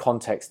wrong. I know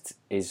context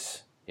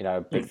is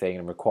a big thing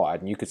and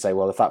required, and you could say,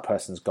 well, if that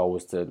person's goal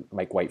was to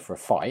make weight for a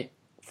fight,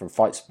 from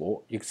fight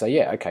sport, you could say,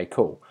 yeah, okay,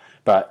 cool.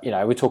 But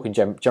we're talking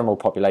general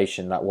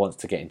population that wants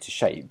to get into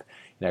shape,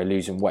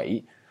 losing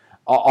weight.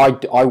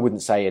 I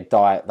wouldn't say a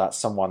diet that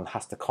someone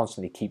has to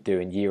constantly keep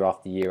doing year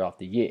after year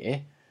after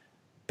year,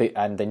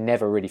 and they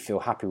never really feel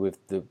happy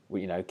with the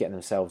getting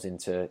themselves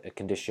into a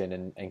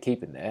condition and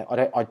keeping there.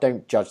 I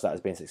don't judge that as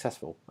being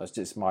successful. That's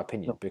just my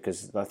opinion,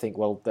 because I think,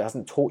 well, that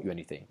hasn't taught you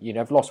anything.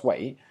 You've lost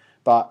weight,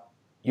 but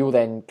you're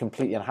then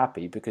completely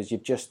unhappy because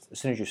you've just, as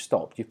soon as you've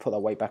stopped, you've put that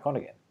weight back on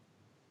again.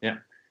 Yeah.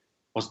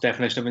 What's the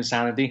definition of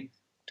insanity?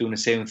 Doing the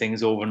same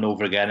things over and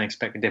over again and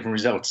expecting different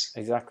results.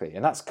 Exactly,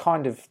 and that's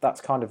kind of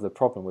the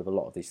problem with a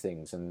lot of these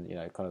things, and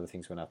kind of the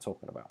things we're now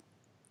talking about.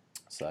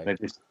 So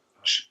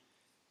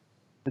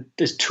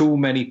there's too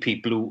many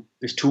people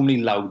there's too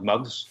many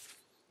loudmouths,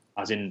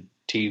 as in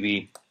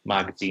TV,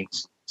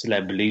 magazines,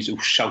 celebrities who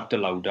shout the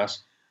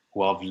loudest,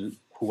 who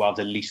have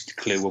the least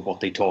clue of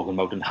what they're talking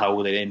about and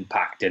how they're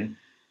impacting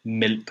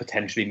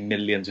potentially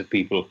millions of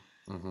people.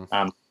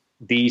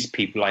 These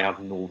people I have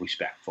no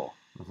respect for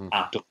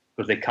at all,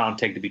 because they can't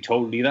take to be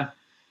told either,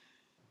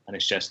 and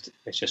it's just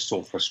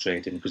so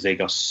frustrating because they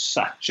got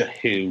such a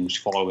huge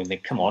following. They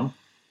come on,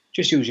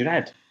 just use your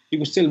head. You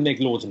can still make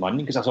loads of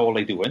money because that's all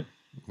they're doing.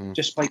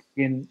 Just by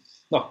being,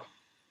 look,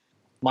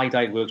 my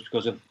diet works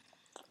because of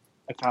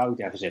a calorie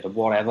deficit or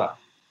whatever,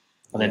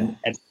 and then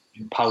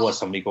empower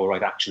somebody. Go,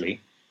 right, actually,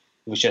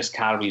 if it's just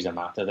calories that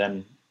matter,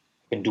 then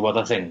I can do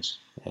other things.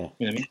 Yeah. You know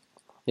what I mean?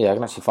 Yeah, I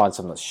can actually find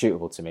something that's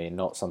suitable to me and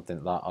not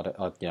something that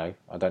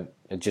I don't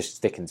just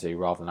sticking to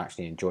rather than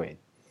actually enjoying.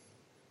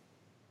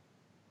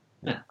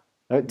 Yeah.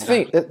 The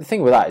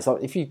thing with that is,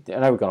 like, I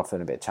know we've gone off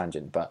on a bit of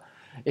tangent, but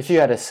if you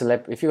had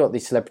if you got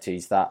these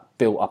celebrities that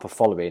built up a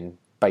following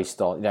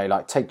based on,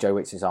 like take Joe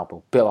Wick's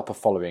example, built up a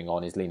following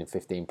on his Lean and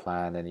 15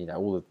 plan, and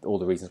all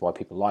the reasons why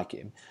people like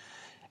him.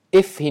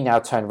 If he now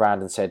turned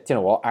around and said, you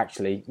know what,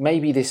 actually,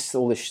 maybe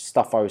all this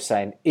stuff I was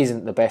saying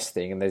isn't the best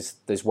thing, and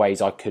there's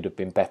ways I could have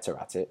been better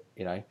at it,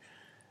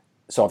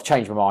 So I've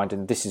changed my mind,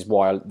 and this is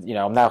why,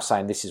 I'm now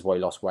saying this is why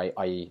he lost weight,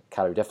 i.e.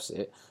 calorie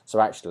deficit.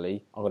 So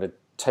actually, I'm going to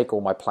take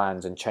all my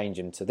plans and change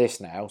them to this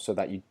now, so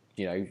that you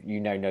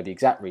know the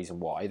exact reason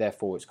why.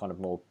 Therefore, it's kind of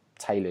more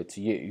tailored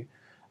to you.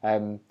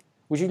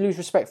 Would you lose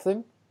respect for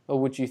them, or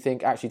would you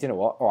think, actually, do you know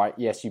what? All right,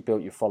 yes, you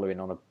built your following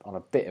on a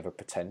bit of a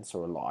pretense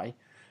or a lie.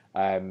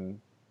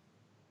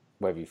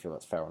 Whether you feel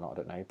that's fair or not, I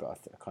don't know, but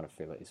I kind of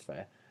feel it is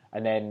fair.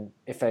 And then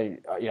if they,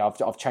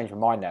 I've changed my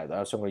mind now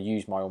though, so I'm going to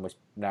use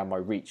my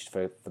reach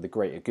for the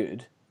greater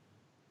good.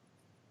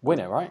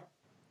 Winner, right?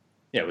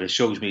 Yeah, well, it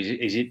shows me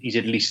he's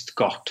at least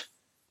got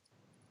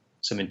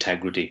some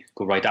integrity.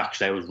 Go, right,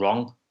 actually, I was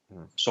wrong.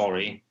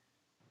 Sorry.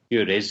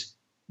 Here it is.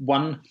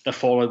 One, the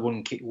follower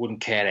wouldn't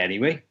care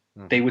anyway.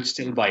 They would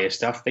still buy his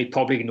stuff. They'd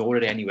probably ignore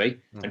it anyway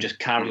and just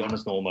carry on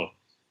as normal.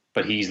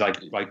 But he's like,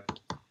 right,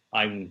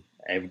 I'm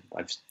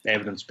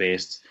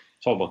evidence-based.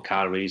 It's all about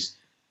calories.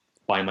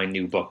 Buy my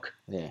new book.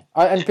 Yeah,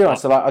 and to be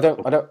honest, I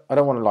don't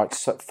want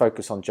to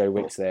focus on Joe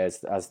Wicks there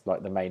as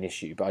like the main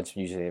issue, but I just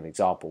use it as an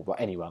example. But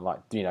anyone,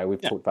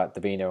 we've talked about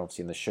Davina,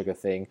 obviously, in the sugar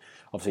thing.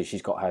 Obviously,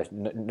 she's got her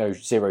no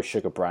zero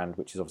sugar brand,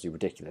 which is obviously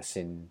ridiculous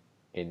in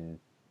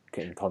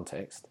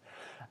context.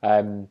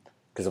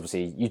 Because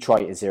obviously, you try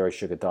a zero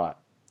sugar diet,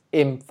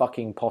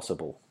 fucking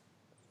possible.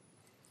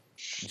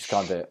 You just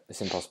can't do it.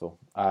 It's impossible.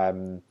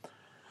 But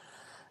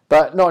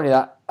not only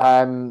that,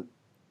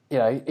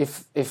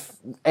 if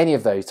any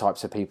of those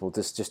types of people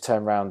just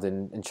turn around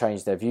and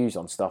change their views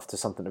on stuff to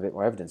something a bit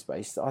more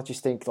evidence-based, I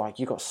just think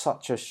you've got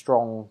such a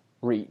strong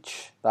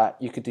reach that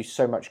you could do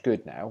so much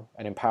good now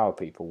and empower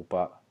people,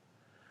 but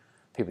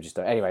people just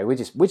don't. Anyway, we're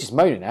just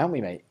moaning, aren't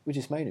we, mate? We're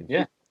just moaning.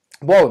 Yeah.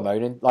 While we're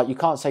moaning, you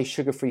can't say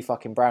sugar-free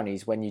fucking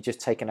brownies when you've just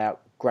taken out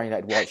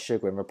granulated white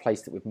sugar and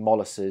replaced it with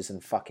molasses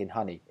and fucking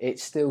honey.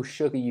 It's still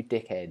sugar, you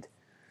dickhead.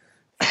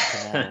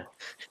 Fucking hell.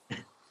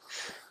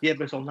 Yeah,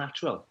 but it's all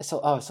natural. It's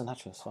all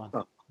natural. It's fine.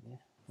 Oh. Yeah.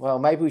 Well,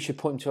 maybe we should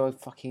put into a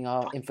fucking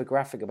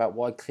infographic about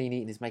why clean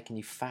eating is making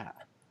you fat.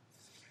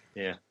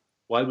 Yeah.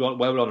 While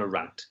we're on a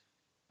rant,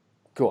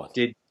 go on.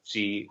 Did you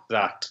see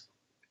that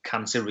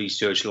cancer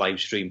research live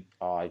stream?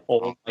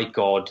 Oh my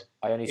God!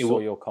 I only saw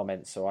your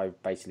comments, so I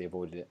basically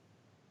avoided it.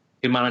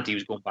 Humanity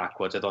was going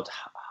backwards. I thought,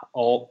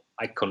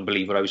 I couldn't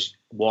believe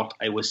what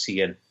I was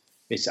seeing.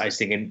 I was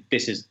thinking,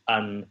 this is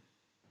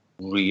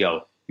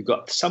unreal. You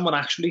got someone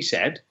actually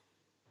said.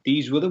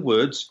 These were the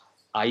words,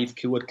 "I've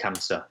cured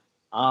cancer.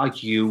 Are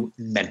you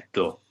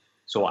mental?"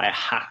 So I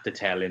had to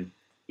tell him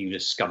he was a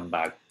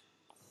scumbag,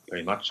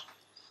 pretty much.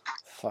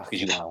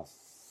 Fucking hell.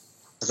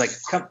 I was like,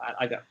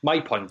 my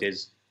point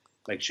is,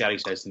 like Sherry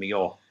says to me,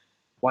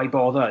 why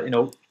bother?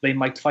 They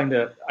might find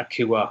a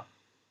cure.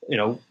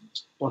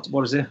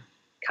 What is it?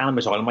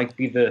 Cannabis oil might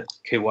be the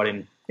cure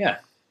in,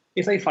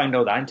 if they find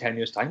out that in 10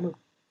 years' time, well,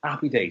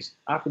 happy days.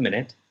 At the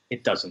minute,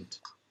 it doesn't.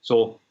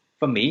 So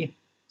for me,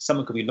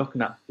 someone could be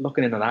looking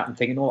into that and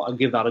thinking, I'll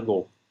give that a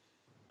go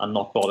and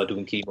not bother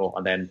doing chemo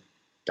and then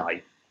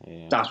die.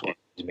 Yeah. That's what it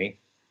is to me.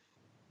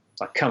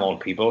 It's like, come on,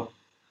 people.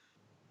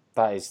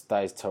 That is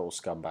total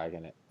scumbag,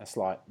 isn't it? It's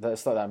like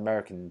that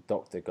American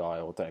doctor guy,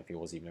 or I don't know if he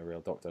was even a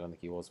real doctor, I don't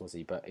think he was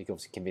he? But he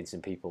obviously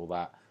convincing people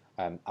that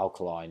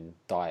alkaline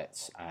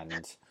diets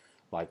and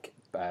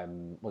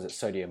was it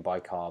sodium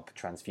bicarb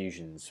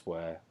transfusions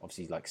were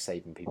obviously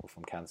saving people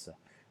from cancer.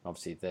 And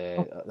obviously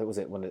there was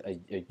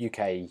a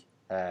UK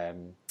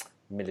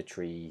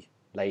military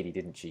lady,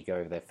 didn't she, go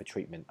over there for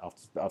treatment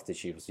after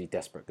she was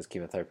desperate because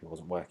chemotherapy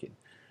wasn't working,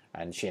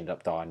 and she ended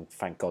up dying.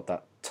 Thank God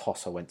that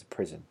tosser went to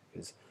prison.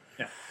 Because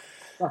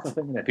that's the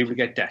thing. People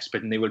get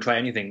desperate and they will try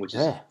anything, which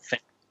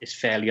is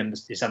fairly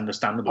it's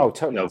understandable. Oh,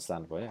 totally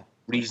understandable. Yeah,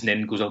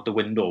 reasoning goes out the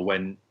window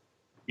when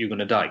you're going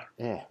to die.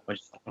 Yeah.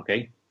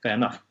 Okay, fair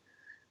enough.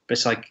 But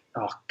it's like,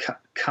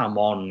 come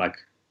on,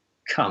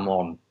 come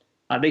on.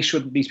 And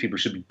these people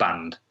should be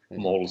banned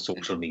from all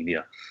social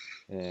media.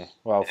 Yeah,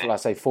 well, like I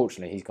say,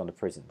 fortunately, he's gone to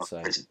prison,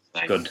 so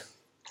good.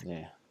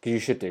 Yeah, because you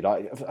should do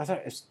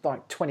it's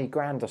like 20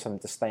 grand or something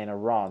to stay in a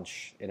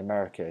ranch in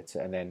America,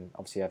 and then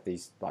obviously have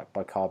these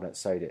bicarbonate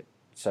soda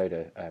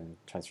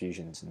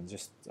transfusions, and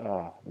just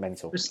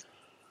mental.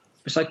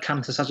 It's like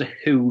cancer, such a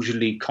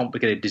hugely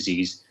complicated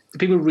disease. Do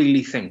people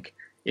really think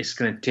it's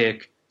going to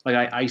take?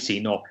 I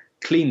see,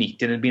 clean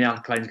eating and being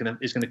alkaline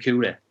is going to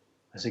cure it. I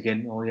was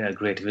thinking,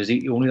 great, if it's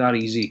only that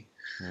easy.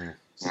 Yeah.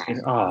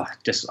 I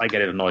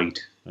get it annoyed.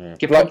 Yeah.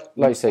 Like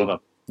you say,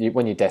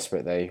 when you're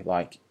desperate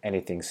though,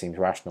 anything seems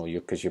rational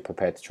because you're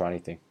prepared to try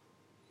anything.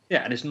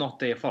 Yeah, and it's not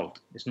their fault.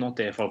 It's not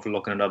their fault for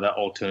looking at other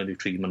alternative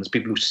treatments.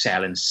 People who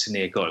sell in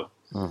snake oil.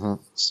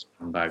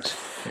 Mm-hmm. Bags.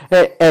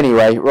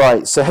 Anyway,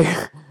 right, so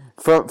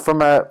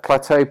From a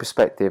plateau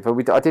perspective,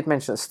 I did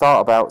mention at the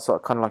start about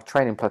sort of kind of like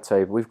training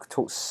plateau, but we've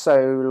talked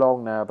so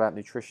long now about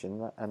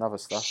nutrition and other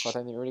stuff. I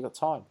don't think we really got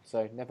time,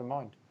 so never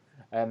mind.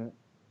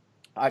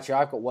 Actually,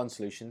 I've got one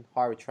solution: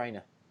 hire a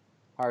trainer,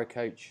 hire a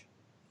coach.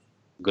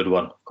 Good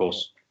one, of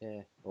course.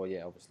 Yeah. Well,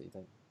 yeah. Obviously,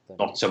 don't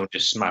Not someone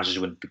just smashes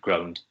you into the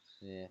ground.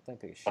 Yeah, don't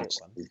pick a shit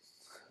one.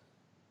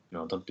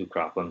 No, don't do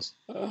crap ones.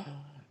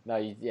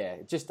 No,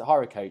 just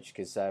hire a coach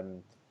because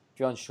if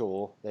you're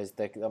unsure, I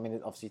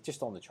mean, obviously,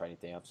 just on the training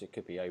thing, obviously, it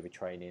could be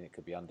overtraining, it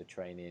could be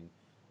undertraining,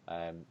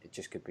 it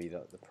just could be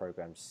that the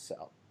program's set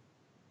up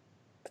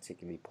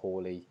particularly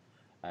poorly.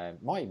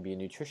 Might even be a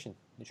nutrition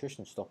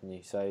stopping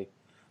you. So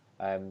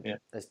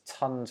there's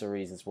tons of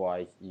reasons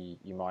why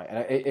you might. And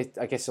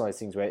I guess it's one of those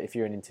things where if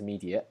you're an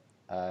intermediate,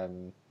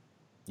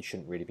 you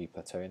shouldn't really be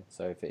plateauing.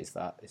 So if it is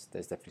that,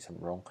 there's definitely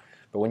something wrong.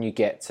 But when you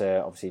get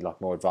to obviously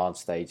like more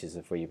advanced stages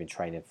of where you've been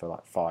training for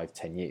like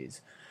 5-10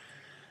 years,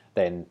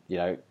 then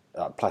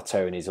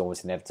plateauing is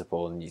almost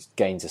inevitable, and your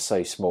gains are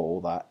so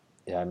small that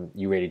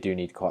you really do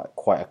need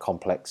quite a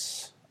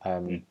complex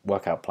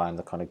workout plan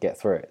to kind of get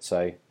through it.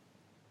 So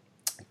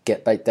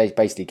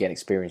basically get an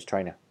experienced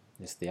trainer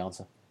is the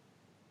answer.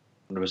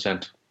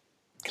 100%.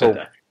 Cool.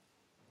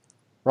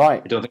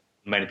 Right. I don't think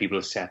many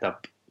people set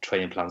up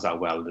training plans that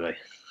well, do they?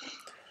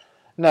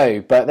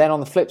 No, but then on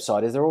the flip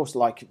side, is there also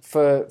like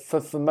for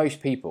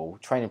most people,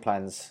 training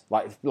plans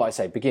like I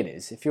say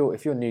beginners. If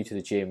you're new to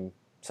the gym,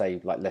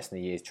 say like less than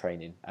a year's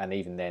training, and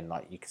even then,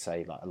 like you could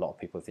say like a lot of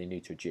people, if they're new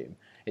to a gym,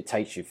 it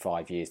takes you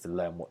 5 years to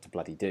learn what to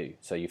bloody do.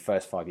 So your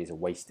first 5 years are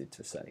wasted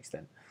to a certain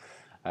extent.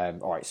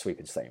 All right,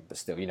 sweeping statement, but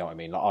still, you know what I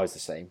mean. Like I was the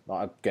same.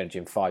 Like, I've been going to the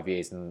gym 5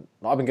 years, and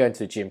I've been going to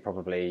the gym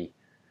probably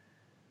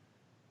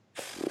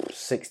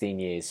 16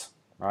 years,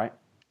 right?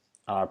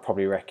 I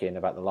probably reckon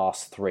about the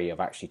last 3 I've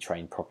actually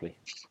trained properly.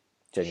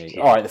 Genuinely.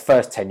 All right, the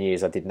first 10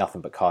 years I did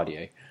nothing but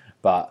cardio,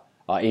 but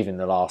even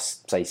the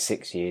last, say,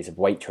 6 years of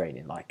weight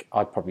training, like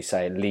I'd probably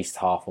say at least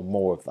half or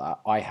more of that,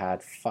 I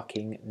had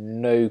fucking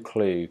no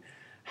clue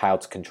how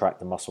to contract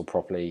the muscle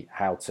properly,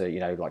 how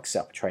to, like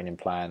set up a training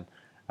plan,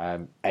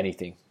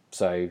 anything.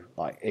 So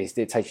like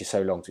it takes you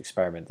so long to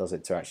experiment, does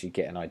it, to actually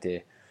get an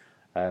idea.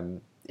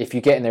 If you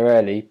get in there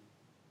early,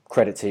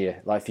 credit to you.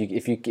 Like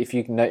if you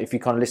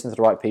kind of listen to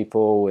the right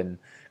people and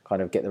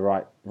kind of get the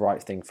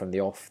right thing from the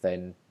off,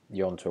 then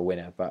you're on to a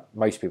winner. But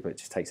most people, it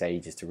just takes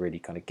ages to really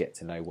kind of get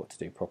to know what to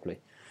do properly.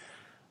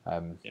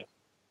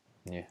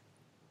 Yeah.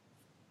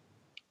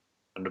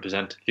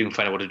 100%. If you can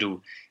find out what to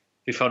do,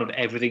 if you found out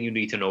everything you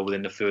need to know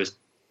within the first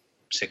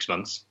 6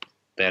 months,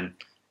 then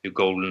you're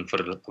golden for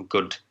a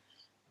good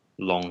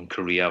long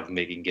career of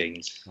making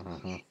gains.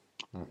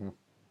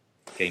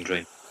 Gain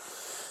train.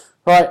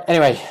 Right.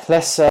 Anyway,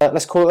 let's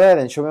call it there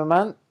then, shall we,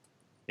 man?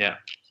 Yeah.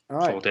 All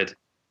right. Sorted.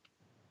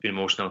 Been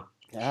emotional.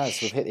 Yeah,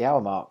 so we've hit the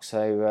hour mark.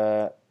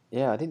 So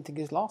I didn't think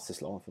it would last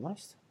this long, for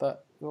most,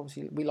 but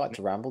obviously we like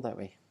to ramble, don't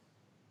we?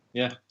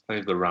 Yeah, like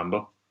a good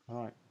ramble.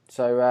 All right.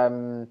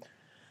 So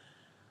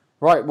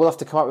right, we'll have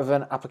to come up with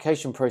an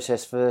application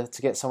process to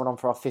get someone on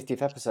for our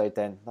 50th episode.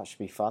 Then that should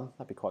be fun.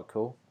 That'd be quite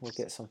cool. We'll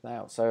get something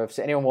out. So if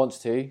anyone wants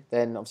to,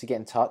 then obviously get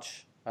in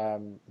touch.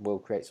 We'll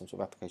create some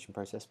sort of application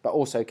process. But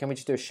also, can we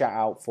just do a shout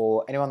out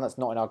for anyone that's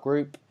not in our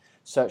group?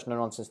 Search No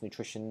Nonsense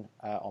Nutrition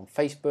on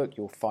Facebook.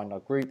 You'll find our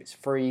group. It's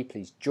free.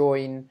 Please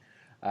join.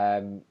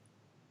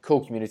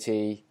 Cool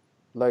community.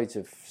 Loads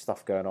of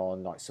stuff going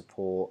on, like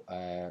support,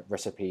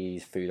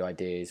 recipes, food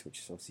ideas, which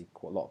is obviously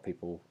quite a lot of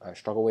people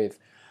struggle with.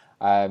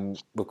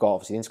 We've got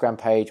obviously the Instagram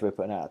page. We're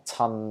putting out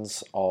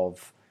tons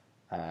of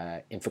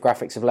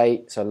infographics of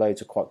late, so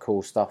loads of quite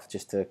cool stuff,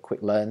 just to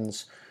quick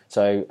learns.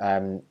 So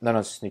No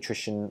Nonsense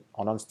Nutrition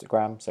on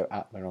Instagram, so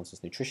at No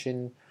Nonsense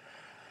Nutrition.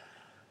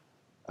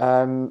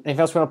 Anything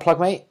else you want to plug,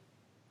 mate?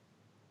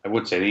 I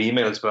would say the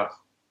emails, but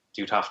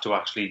you'd have to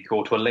actually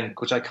go to a link,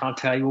 which I can't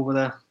tell you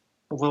over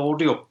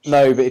audio.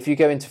 No, but if you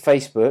go into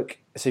Facebook,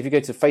 so if you go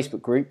to the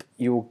Facebook group,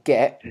 you'll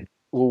get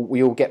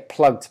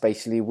plugged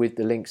basically with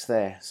the links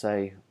there. So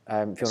if you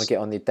want to get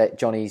on the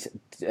Johnny's,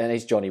 and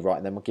it's Johnny, right?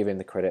 And then we'll give him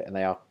the credit, and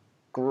they are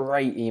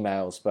great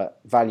emails,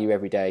 but value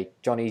every day.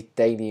 Johnny's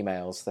daily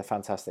emails, they're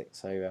fantastic.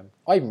 So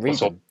I even read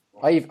them.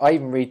 I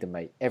even read them,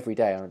 mate, every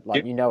day.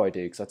 I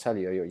do, because I tell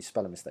you your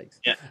spelling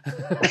mistakes. Yeah.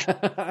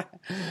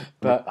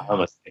 But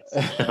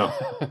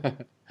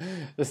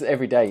this is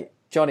every day.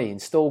 Johnny,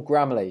 install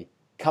Grammarly.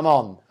 Come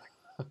on.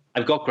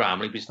 I've got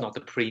Grammarly, but it's not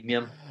the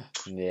premium.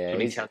 Yeah.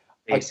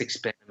 Basic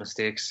spelling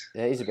mistakes.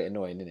 Yeah, it is a bit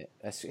annoying, isn't it?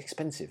 It's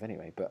expensive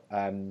anyway, but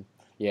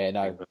yeah,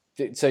 no.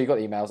 So you've got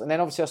the emails. And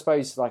then obviously I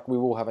suppose like we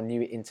will have a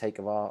new intake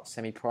of our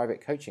semi-private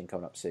coaching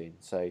coming up soon.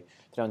 So if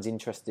anyone's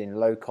interested in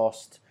low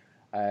cost,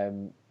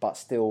 but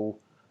still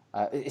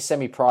it's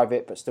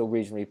semi-private, but still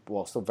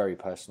still very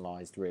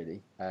personalised,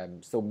 really.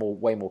 Still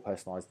way more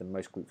personalised than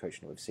most group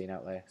coaching that we've seen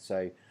out there.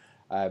 So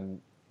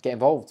get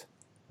involved.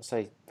 I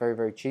say very,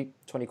 very cheap,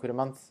 20 quid a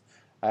month.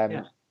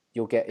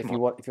 You'll get if you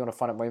want to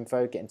find out more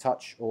info, get in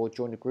touch or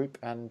join the group.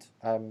 And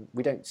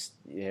we don't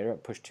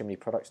push too many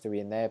products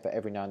in there, but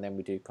every now and then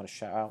we do kind of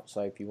shout out.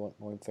 So if you want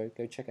more info,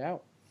 go check it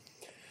out.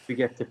 we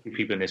get 50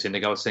 people in this and they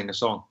go sing a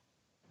song.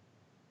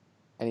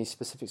 Any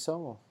specific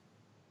song? Or?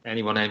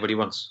 Anyone, anybody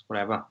wants,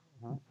 whatever.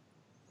 Right.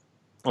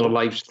 On a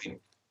live stream,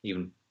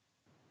 even.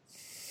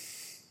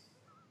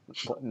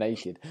 What,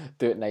 naked?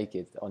 Do it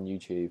naked on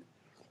YouTube.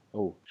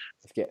 Oh,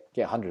 get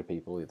 100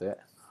 people, you do it.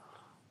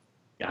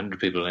 100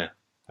 people there.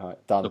 All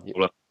right, done.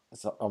 No,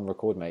 It's on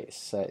record, mate.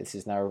 This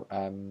is now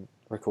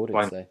recorded.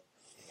 Fine. So.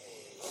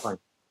 Fine.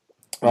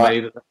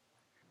 Right.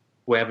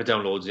 Whoever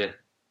downloads it,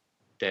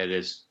 there it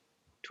is.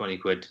 20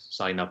 quid,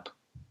 sign up.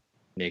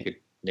 Naked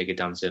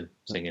dancing,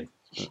 singing.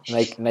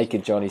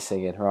 Naked Johnny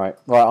singing. Right.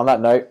 On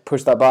that note,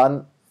 push that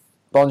button.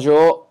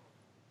 Bonjour.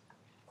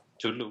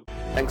 Toodaloo.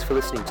 Thanks for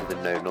listening to the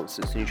No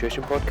Nonsense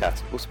Nutrition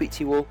Podcast. We'll speak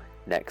to you all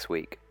next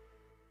week.